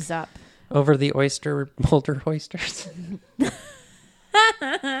boobs up. Over the boulder oysters.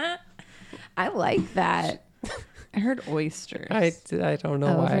 I like that. I heard oysters. I don't know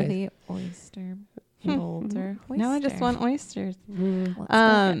Over why. the oyster boulder. Now I just oyster. want oysters. Let's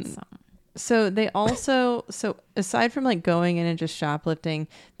go get some. So they also, aside from like going in and just shoplifting,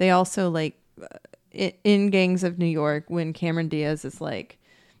 they also like in Gangs of New York, when Cameron Diaz is like,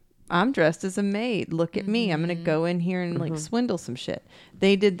 I'm dressed as a maid. Look at me. I'm going to go in here and like swindle some shit.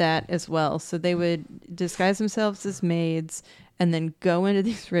 They did that as well. So they would disguise themselves as maids and then go into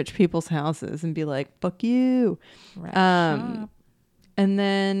these rich people's houses and be like, fuck you. Rat shop. And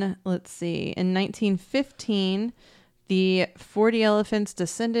then let's see, in 1915, the 40 elephants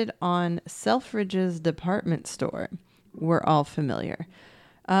descended on Selfridge's department store. We're all familiar.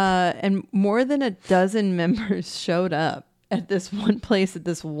 And more than a dozen members showed up at this one place at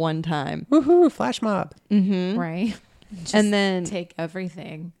this one time. Woohoo! Flash mob. Right. Just And then take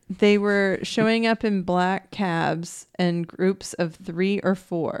everything. they were showing up in black cabs and groups of 3 or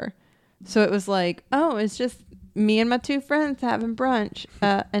 4. So it was like, oh, it's just me and my 2 friends having brunch,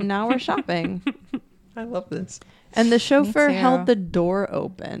 and now we're shopping. I love this. And the chauffeur too. held the door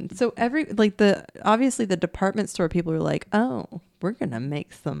open. So obviously the department store people were like, oh, we're going to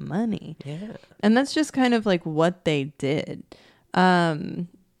make some money. Yeah. And that's just kind of like what they did.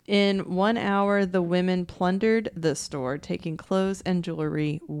 In 1 hour, the women plundered the store, taking clothes and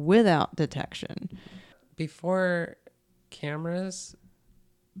jewelry without detection. Before cameras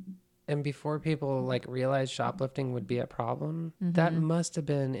and before people like realized shoplifting would be a problem, that must have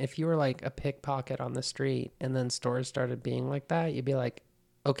been, if you were like a pickpocket on the street and then stores started being like that, you'd be like,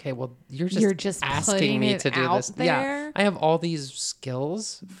 okay, well, you're just asking putting me it to do out this. there? Yeah, I have all these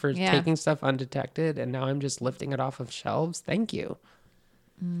skills for Yeah. taking stuff undetected, and now I'm just lifting it off of shelves. Thank you.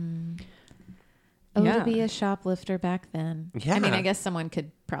 Oh, Yeah. to be a shoplifter back then. Yeah. I mean, I guess someone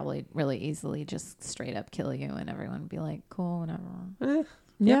could probably really easily just straight up kill you and everyone would be like, cool, whatever.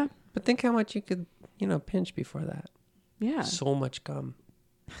 Yeah. But think how much you could, pinch before that. Yeah. So much gum.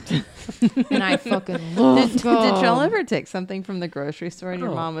 And I fucking love Did y'all ever take something from the grocery store and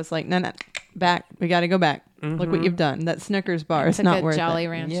your Oh. mom was like, no, back. We got to go back. Look what you've done. That Snickers bar is Took not a worth Jolly it.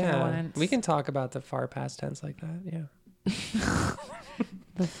 Rancher Yeah, once. we can talk about the far past tense like that. Yeah.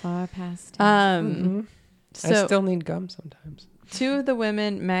 The far past. I I still need gum sometimes. Two of the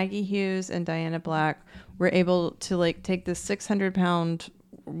women, Maggie Hughes and Diana Black, were able to like take this 600-pound,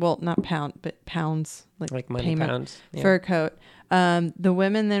 well, not pound, but pounds, Like money payment pounds. Yeah. fur coat. The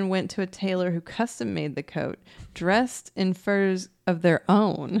women then went to a tailor who custom made the coat, dressed in furs of their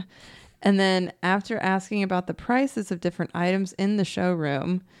own. And then after asking about the prices of different items in the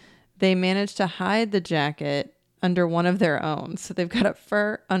showroom, they managed to hide the jacket under one of their own. So they've got a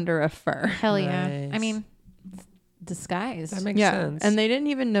fur under a fur. Hell yeah. Nice. I mean, disguised. That makes Yeah, sense. and they didn't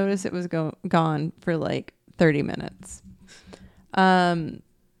even notice it was gone for like 30 minutes.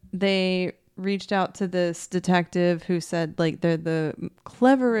 They reached out to this detective who said like they're the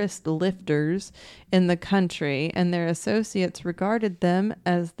cleverest lifters in the country, and their associates regarded them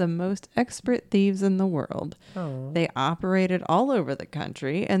as the most expert thieves in the world. Oh. They operated all over the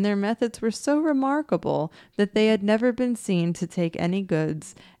country, and their methods were so remarkable that they had never been seen to take any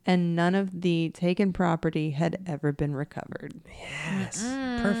goods, and none of the taken property had ever been recovered. Yes.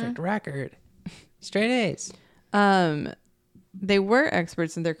 Perfect record. Straight A's. They were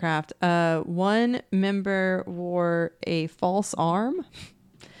experts in their craft. One member wore a false arm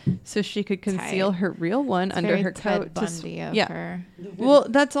so she could conceal Tight. her real one It's under very her Ted coat. Bundy of yeah. her. Well,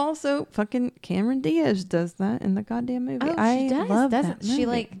 that's also fucking Cameron Diaz does that in the goddamn movie. Oh, I she does, love doesn't that she? movie.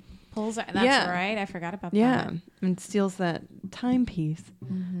 Like pulls her. That's Yeah. right. I forgot about yeah, that. and steals that timepiece.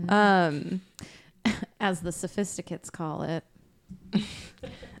 As the sophisticates call it.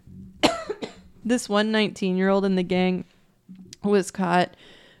 This one 19-year-old in the gang was caught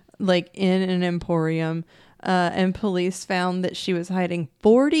like in an emporium, and police found that she was hiding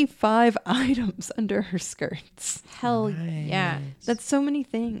 45 items under her skirts. Hell yeah. That's so many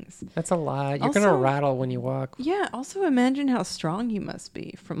things. That's a lot. You're Also- gonna rattle when you walk. Yeah. Also, imagine how strong you must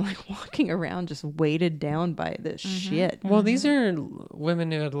be from like walking around just weighted down by this shit. Well, these are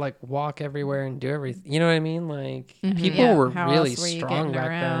women who would like walk everywhere and do everything. You know what I mean? Like people Yeah, were how really else were you strong getting back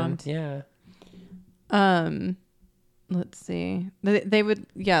around? then. Yeah. Let's see. They would,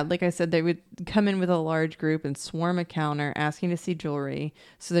 yeah, like I said, they would come in with a large group and swarm a counter asking to see jewelry.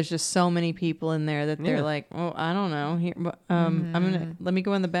 So there's just so many people in there that they're Yeah. like, oh, I don't know. Here, let me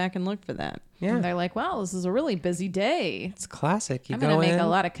go in the back and look for that. Yeah. And they're like, wow, this is a really busy day. It's classic. You I'm go going to make in. a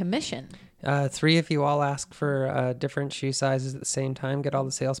lot of commission. 3 of you all ask for different shoe sizes at the same time. Get all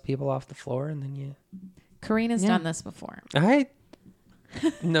the salespeople off the floor, and then you. Karina's Yeah. done this before. I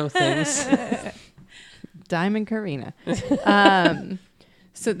know things. Diamond Karina.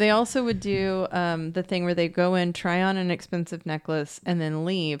 So they also would do the thing where they go in, try on an expensive necklace, and then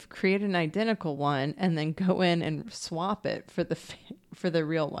leave, create an identical one, and then go in and swap it for the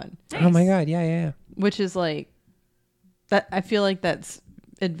real one, Oh my god! Yeah. which is like that. I feel like that's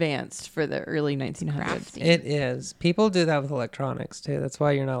advanced for the early 1900s. Crafty. It is. People do that with electronics too. That's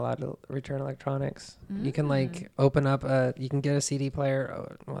why you're not allowed to return electronics. You can like open up you can get a CD player.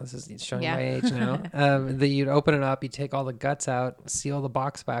 Oh, well, this is showing Yeah. my age now. That you'd open it up, you take all the guts out, seal the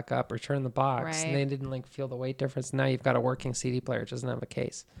box back up, return the box. Right. And they didn't like feel the weight difference. Now you've got a working CD player. It doesn't have a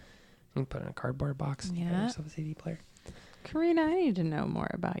case. You can put it in a cardboard box. And you got Yeah. yourself a CD player. Karina, I need to know more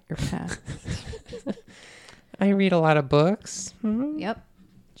about your past. I read a lot of books. Yep.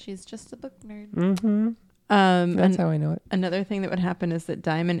 She's just a book nerd. Mm-hmm. That's That's how I know it. Another thing that would happen is that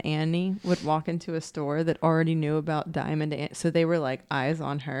Diamond Annie would walk into a store that already knew about Diamond Annie. So they were like eyes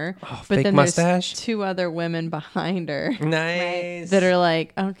on her. Oh, But fake then mustache. there's 2 other women behind her Nice. that are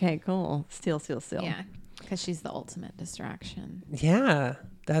like, okay, cool. Steal. Yeah. Because she's the ultimate distraction. Yeah,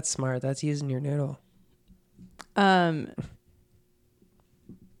 that's smart. That's using your noodle.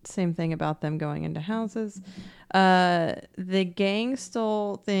 Same thing about them going into houses. The gang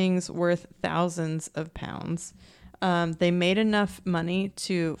stole things worth thousands of pounds. They made enough money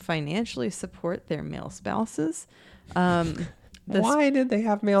to financially support their male spouses. Why did they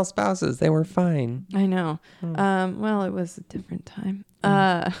have male spouses? They were fine. I know. Well, it was a different time.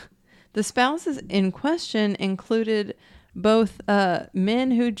 The spouses in question included both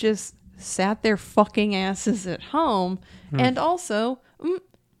men who just sat their fucking asses at home and also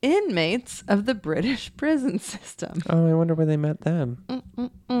inmates of the British prison system. Oh, I wonder where they met them.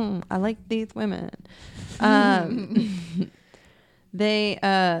 I like these women. They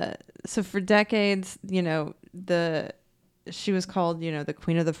so for decades, you know, the she was called, you know, the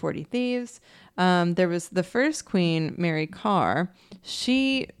Queen of the 40 Thieves. There was the first queen, Mary Carr.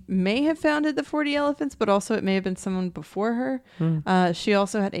 She may have founded the 40 Elephants, but also it may have been someone before her. She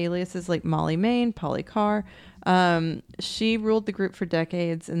also had aliases like Molly Main, Polly Carr. She ruled the group for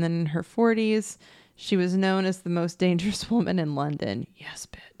decades, and then in her 40s, she was known as the most dangerous woman in London. Yes,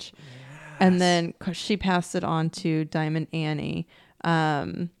 bitch. Yes. And then she passed it on to Diamond Annie.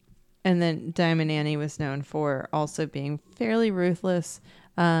 And then Diamond Annie was known for also being fairly ruthless.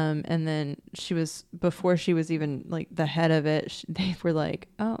 And then before she was even like the head of it, they were like,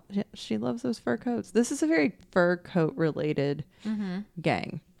 oh, yeah, she loves those fur coats. This is a very fur coat related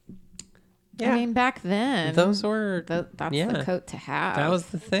gang. Yeah. I mean, back then, those were, that's the coat to have. That was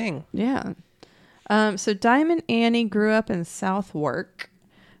the thing. Yeah. So Diamond Annie grew up in Southwark,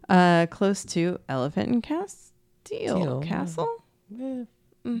 close to Elephant and Castile Castle. Yeah.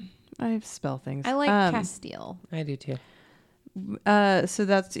 I spell things. I like Castile. I do too. So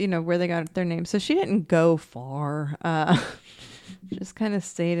that's, you know, where they got their name. So she didn't go far. Just kind of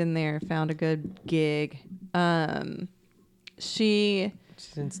stayed in there, found a good gig. She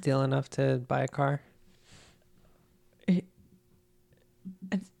didn't steal enough to buy a car.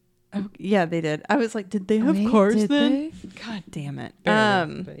 Yeah, they did. I was like, did they have cars then? God damn it.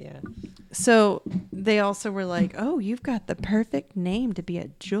 Barely, but yeah. So they also were like, oh, you've got the perfect name to be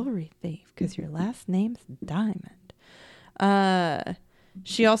a jewelry thief because your last name's Diamond.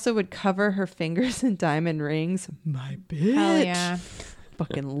 She also would cover her fingers in diamond rings. My bitch. Hell yeah.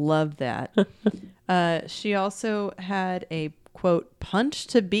 Fucking love that. She also had a, quote, punch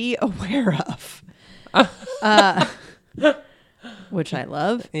to be aware of. Which I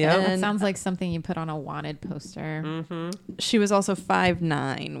love. Yeah, that sounds like something you put on a wanted poster. Mm-hmm. She was also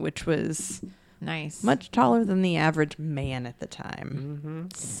 5'9", which was nice, much taller than the average man at the time. Mm-hmm.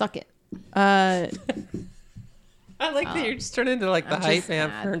 Suck it. I like that you're just turning into like the hype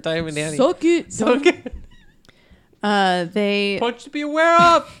man for Diamond Annie. Suck it. Suck it. They punch to be aware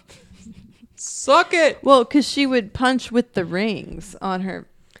of. Suck it. Well, because she would punch with the rings on her.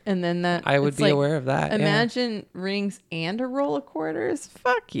 And then that I would be like, aware of that. Imagine rings and a roll of quarters.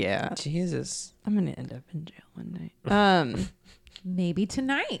 Fuck yeah. Jesus. I'm going to end up in jail one night. Maybe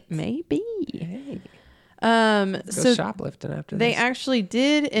tonight. Maybe. Hey. So go shoplifting after they this. actually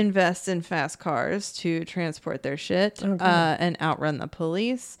did invest in fast cars to transport their shit and outrun the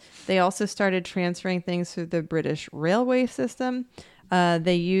police. They also started transferring things through the British railway system.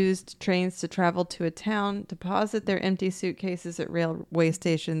 They used trains to travel to a town, deposit their empty suitcases at railway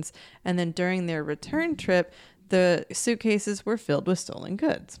stations, and then during their return trip, the suitcases were filled with stolen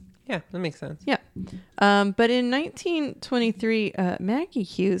goods. Yeah, that makes sense. Yeah. But in 1923, Maggie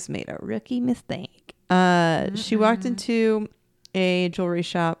Hughes made a rookie mistake. She walked into a jewelry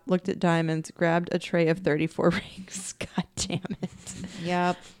shop, looked at diamonds, grabbed a tray of 34 rings. God damn it.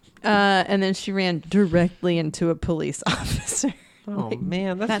 Yep. And then she ran directly into a police officer. Oh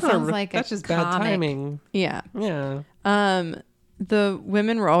man, that sounds like that's a just comic. bad timing. Yeah. Yeah. The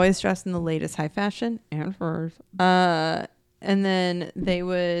women were always dressed in the latest high fashion and furs. And then they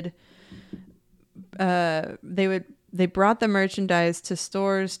brought the merchandise to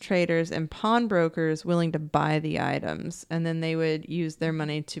stores, traders, and pawnbrokers willing to buy the items, and then they would use their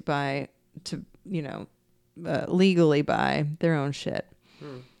money to legally buy their own shit.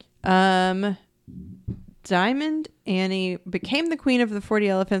 Diamond Annie became the queen of the 40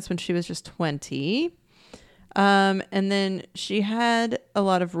 Elephants when she was just 20. And then she had a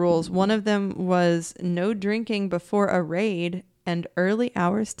lot of rules. One of them was no drinking before a raid and early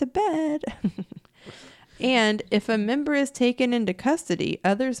hours to bed. And if a member is taken into custody,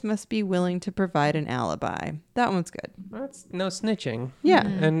 others must be willing to provide an alibi. That one's good. That's no snitching. Yeah.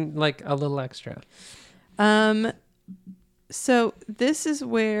 And like a little extra. So this is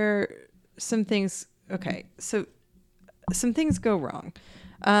where some things go wrong.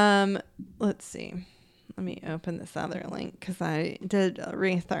 Let's see. Let me open this other link because I did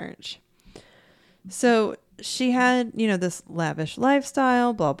research. So she had, this lavish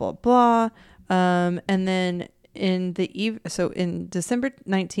lifestyle, blah, blah, blah. And then in December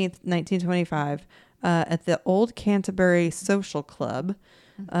 19th, 1925, at the Old Canterbury Social Club,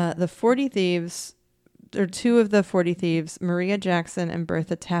 the 40 Thieves, or two of the 40 Thieves, Maria Jackson and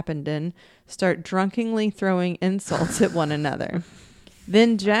Bertha Tappenden, start drunkenly throwing insults at one another.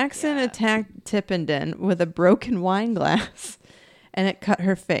 Then Jackson attacked Tippenden with a broken wine glass, and it cut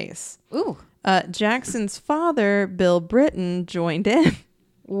her face. Ooh. Jackson's father, Bill Britton, joined in.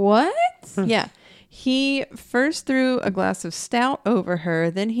 What? Yeah. He first threw a glass of stout over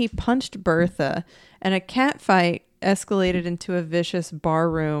her, then he punched Bertha, and a cat fight escalated into a vicious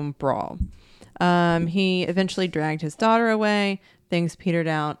barroom brawl. He eventually dragged his daughter away. Things petered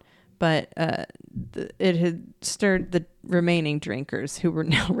out, but it had stirred the remaining drinkers who were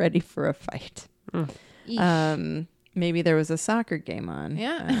now ready for a fight. Maybe there was a soccer game on.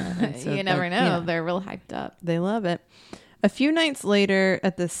 Yeah. So you never know. yeah. They're real hyped up. They love it. A few nights later,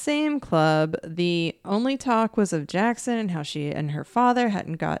 at the same club, the only talk was of Jackson and how she and her father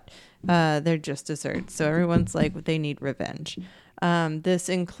hadn't got their just desserts. So everyone's like, they need revenge. This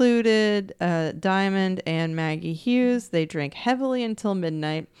included Diamond and Maggie Hughes. They drank heavily until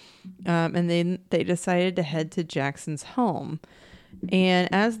midnight, and they decided to head to Jackson's home. And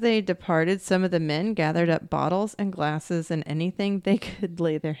as they departed, some of the men gathered up bottles and glasses and anything they could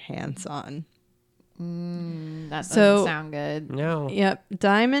lay their hands on. That doesn't sound good. No. Yep.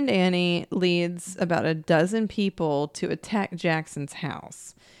 Diamond Annie leads about a dozen people to attack Jackson's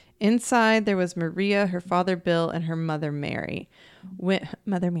house. Inside, there was Maria, her father Bill, and her mother Mary.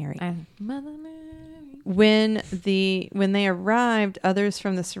 Mother Mary. When they arrived, others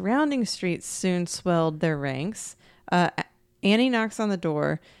from the surrounding streets soon swelled their ranks. Annie knocks on the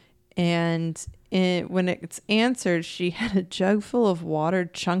door, and when it's answered, she had a jug full of water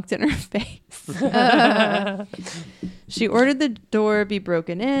chunked in her face. She ordered the door be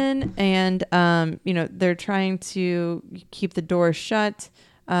broken in, and they're trying to keep the door shut.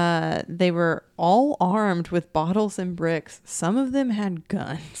 They were all armed with bottles and bricks. Some of them had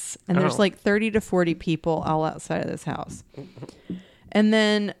guns, and there's like 30 to 40 people all outside of this house. And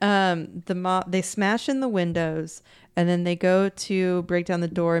then the mob, they smash in the windows, and then they go to break down the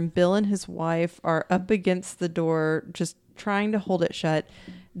door, and Bill and his wife are up against the door, just trying to hold it shut.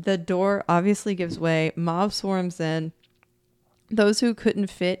 The door obviously gives way. Mob swarms in. Those who couldn't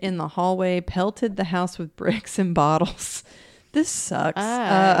fit in the hallway pelted the house with bricks and bottles. This sucks.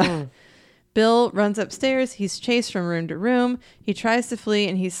 Bill runs upstairs. He's chased from room to room. He tries to flee,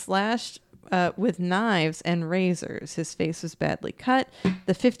 and he's slashed with knives and razors. His face was badly cut.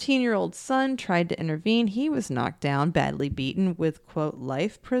 The 15-year-old son tried to intervene. He was knocked down, badly beaten with, quote,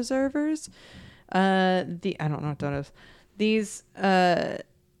 life preservers. I don't know what that is. These, it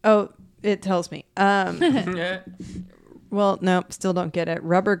tells me. Well, no, still don't get it.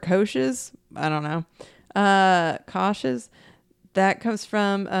 Rubber coches? I don't know. Cautious? That comes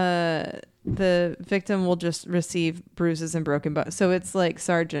from the victim will just receive bruises and broken bones. So it's like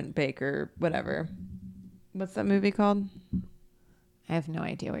Sergeant Baker, whatever. What's that movie called? I have no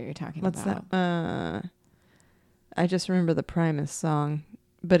idea what you're talking What's about. that? I just remember the Primus song,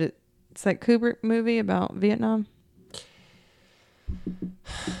 but it's that Kubrick movie about Vietnam.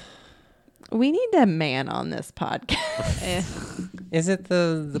 We need a man on this podcast. Is it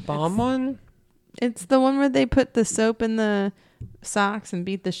the bomb one? It's the one where they put the soap in the socks and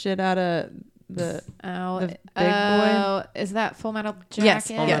beat the shit out of the big boy. Is that Full Metal Jacket? Yes,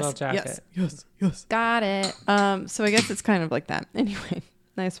 Full Metal Jacket. Yes. Got it. So I guess it's kind of like that. Anyway,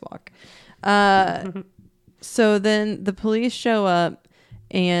 nice walk. So then the police show up,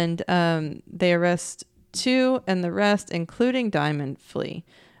 and they arrest two, and the rest, including Diamond, flee.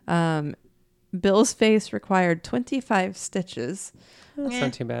 Bill's face required 25 stitches. That's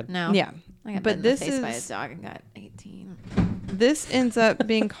not too bad. No. Yeah. I got But bit in the this face by a is- dog and got 18. This ends up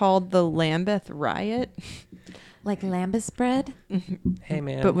being called the Lambeth Riot, Like Lambeth bread? Hey,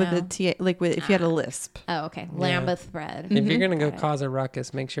 man. but with No. a T, like with, if you had a lisp. Oh, okay. Lambeth bread. if you're going to go Got it. cause a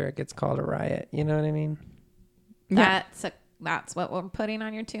ruckus, make sure it gets called a riot. You know what I mean? Yeah. That's what we're putting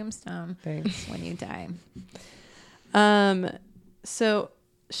on your tombstone Thanks. when you die. So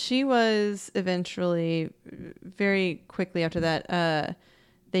she was eventually, very quickly after that,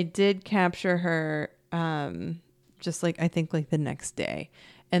 they did capture her, just like, I think like the next day.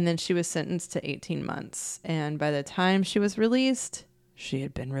 And then she was sentenced to 18 months. And by the time she was released, she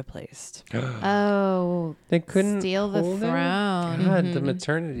had been replaced. Oh, They couldn't steal the hold her? throne. God, the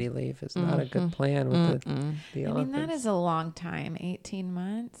maternity leave is not a good plan with the I mean, that Olympics. is a long time. 18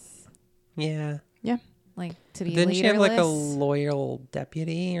 months. Yeah. Like to be Didn't she have like a leaderless? loyal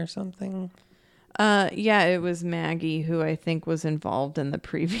deputy or something? Yeah, it was Maggie who I think was involved in the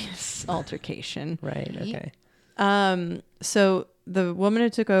previous altercation. Right. Yep. Okay. So the woman who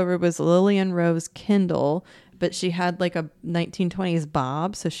took over was Lillian Rose Kendall, but she had like a 1920s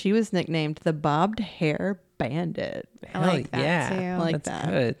bob, so she was nicknamed the Bobbed Hair Bandit. I Hell like that yeah. too. I like That's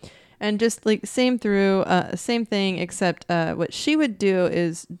that. good. And just like same thing, except what she would do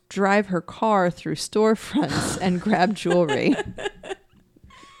is drive her car through storefronts and grab jewelry.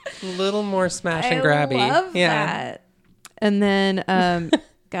 A little more smash and I grabby. love yeah. that. And then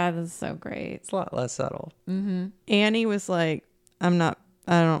God, this is so great. It's a lot less subtle. Annie was like, I'm not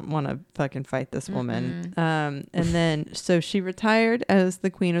I don't want to fucking fight this woman. And then, so she retired as the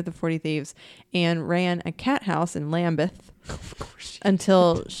queen of the 40 Thieves and ran a cat house in Lambeth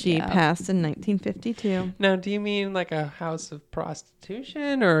until she passed in 1952. Now, do you mean like a house of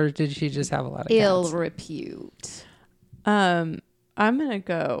prostitution, or did she just have a lot of Ill cats? repute. I'm going to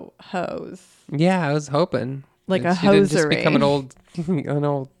go hose. Yeah, I was hoping. Like that a she didn't just hosiery. become an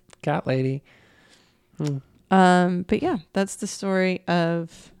old cat lady. But yeah, that's the story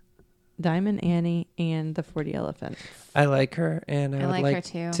of Diamond Annie and the 40 Elephants. I like her, and I would like like her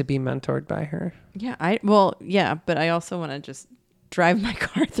too. to be mentored by her. Yeah, but I also want to just drive my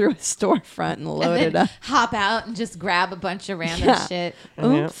car through a storefront and load it up. Hop out and just grab a bunch of random shit.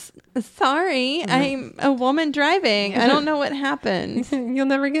 Oops, sorry, I'm a woman driving. I don't know what happened. You'll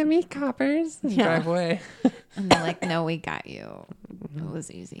never get me, coppers. Drive away. And they're like, no, we got you. It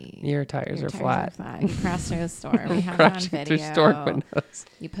was easy. Your tires are flat. You crashed through a store. We have it on Crashing video. through store windows.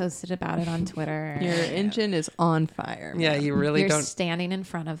 You posted about it on Twitter. Your engine is on fire. Yeah, you really You're don't. standing in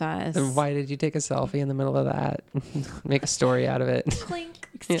front of us. Then why did you take a selfie in the middle of that? Make a story out of it. Clink.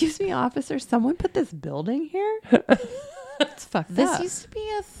 Excuse me, officer. Someone put this building here. It's fucked This up. used to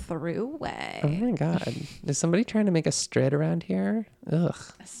be a throughway. Oh my god. Is somebody trying to make a strid around here? Ugh.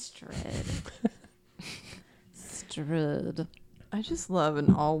 A strid. Strid. I just love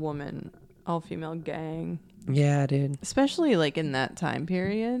an all-female gang, Yeah, dude. especially like in that time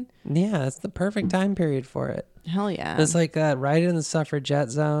period. Yeah, that's the perfect time period for it. Hell yeah. It's like that right in the suffragette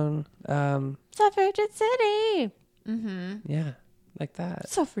zone. Suffragette City. Yeah, like that.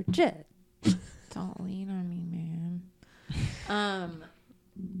 Suffragette. Don't lean on me, man.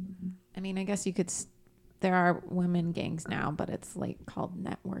 I mean, I guess you could. There are women gangs now, but it's like called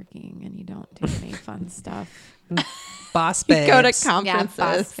networking, and you don't do any fun stuff. Boss You babes. go to Yeah, boss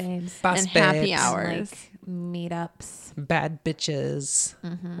conferences babes, Boss and happy babes. hours. like meetups. Bad bitches.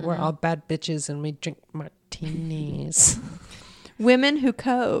 We're all bad bitches and we drink martinis. Women who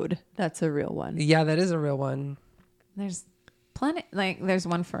code. That's a real one. Yeah, that is a real one. There's plenty. Like, there's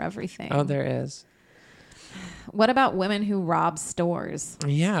one for everything. Oh, there is. What about women who rob stores?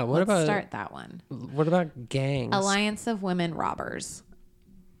 Yeah, Let's start that one. what about gangs? Alliance of Women Robbers.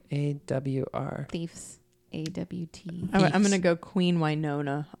 AWR. Thieves. AWT. I'm going to go Queen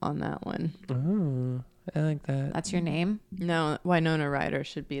Winona on that one. Oh, I like that. That's your name? No, Winona Ryder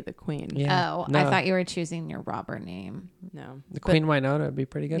should be the queen. Yeah. Oh, No, I thought you were choosing your robber name. No. the Queen Winona would be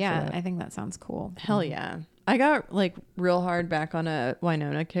pretty good Yeah, for that. I think that sounds cool. Hell yeah. I got like real hard back on a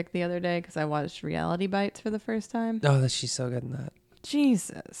Winona kick the other day because I watched Reality Bites for the first time. Oh, she's so good in that.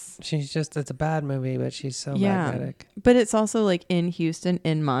 Jesus. It's a bad movie, but she's so Yeah. magnetic. But it's also like in Houston,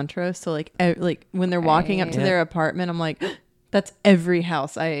 in Montrose. So like when they're walking up to Right. their apartment, I'm like, that's every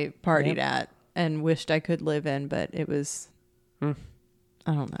house I partied at and wished I could live in. But it was, I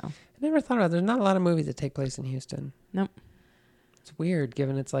don't know. I never thought about it. There's not a lot of movies that take place in Houston. Nope. It's weird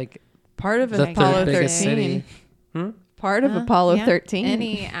given it's like Part of the Apollo third 13. biggest city. Part of Apollo Yeah. 13.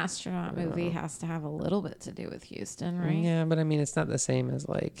 Any astronaut movie has to have a little bit to do with Houston, right? Yeah, but I mean, it's not the same as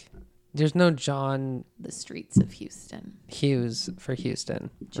like, there's no John The streets of Houston. Hughes for Houston,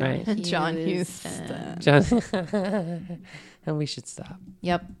 right? John Houston. John, and we should stop.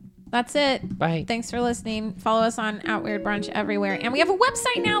 Yep. That's it. Bye. Thanks for listening. Follow us on Out Weird Brunch everywhere. And we have a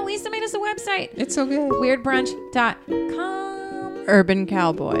website now. Lisa made us a website. It's so good. weirdbrunch.com. Urban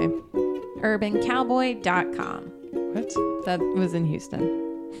Cowboy. urbancowboy.com. What? That was in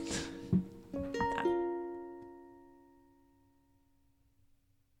Houston.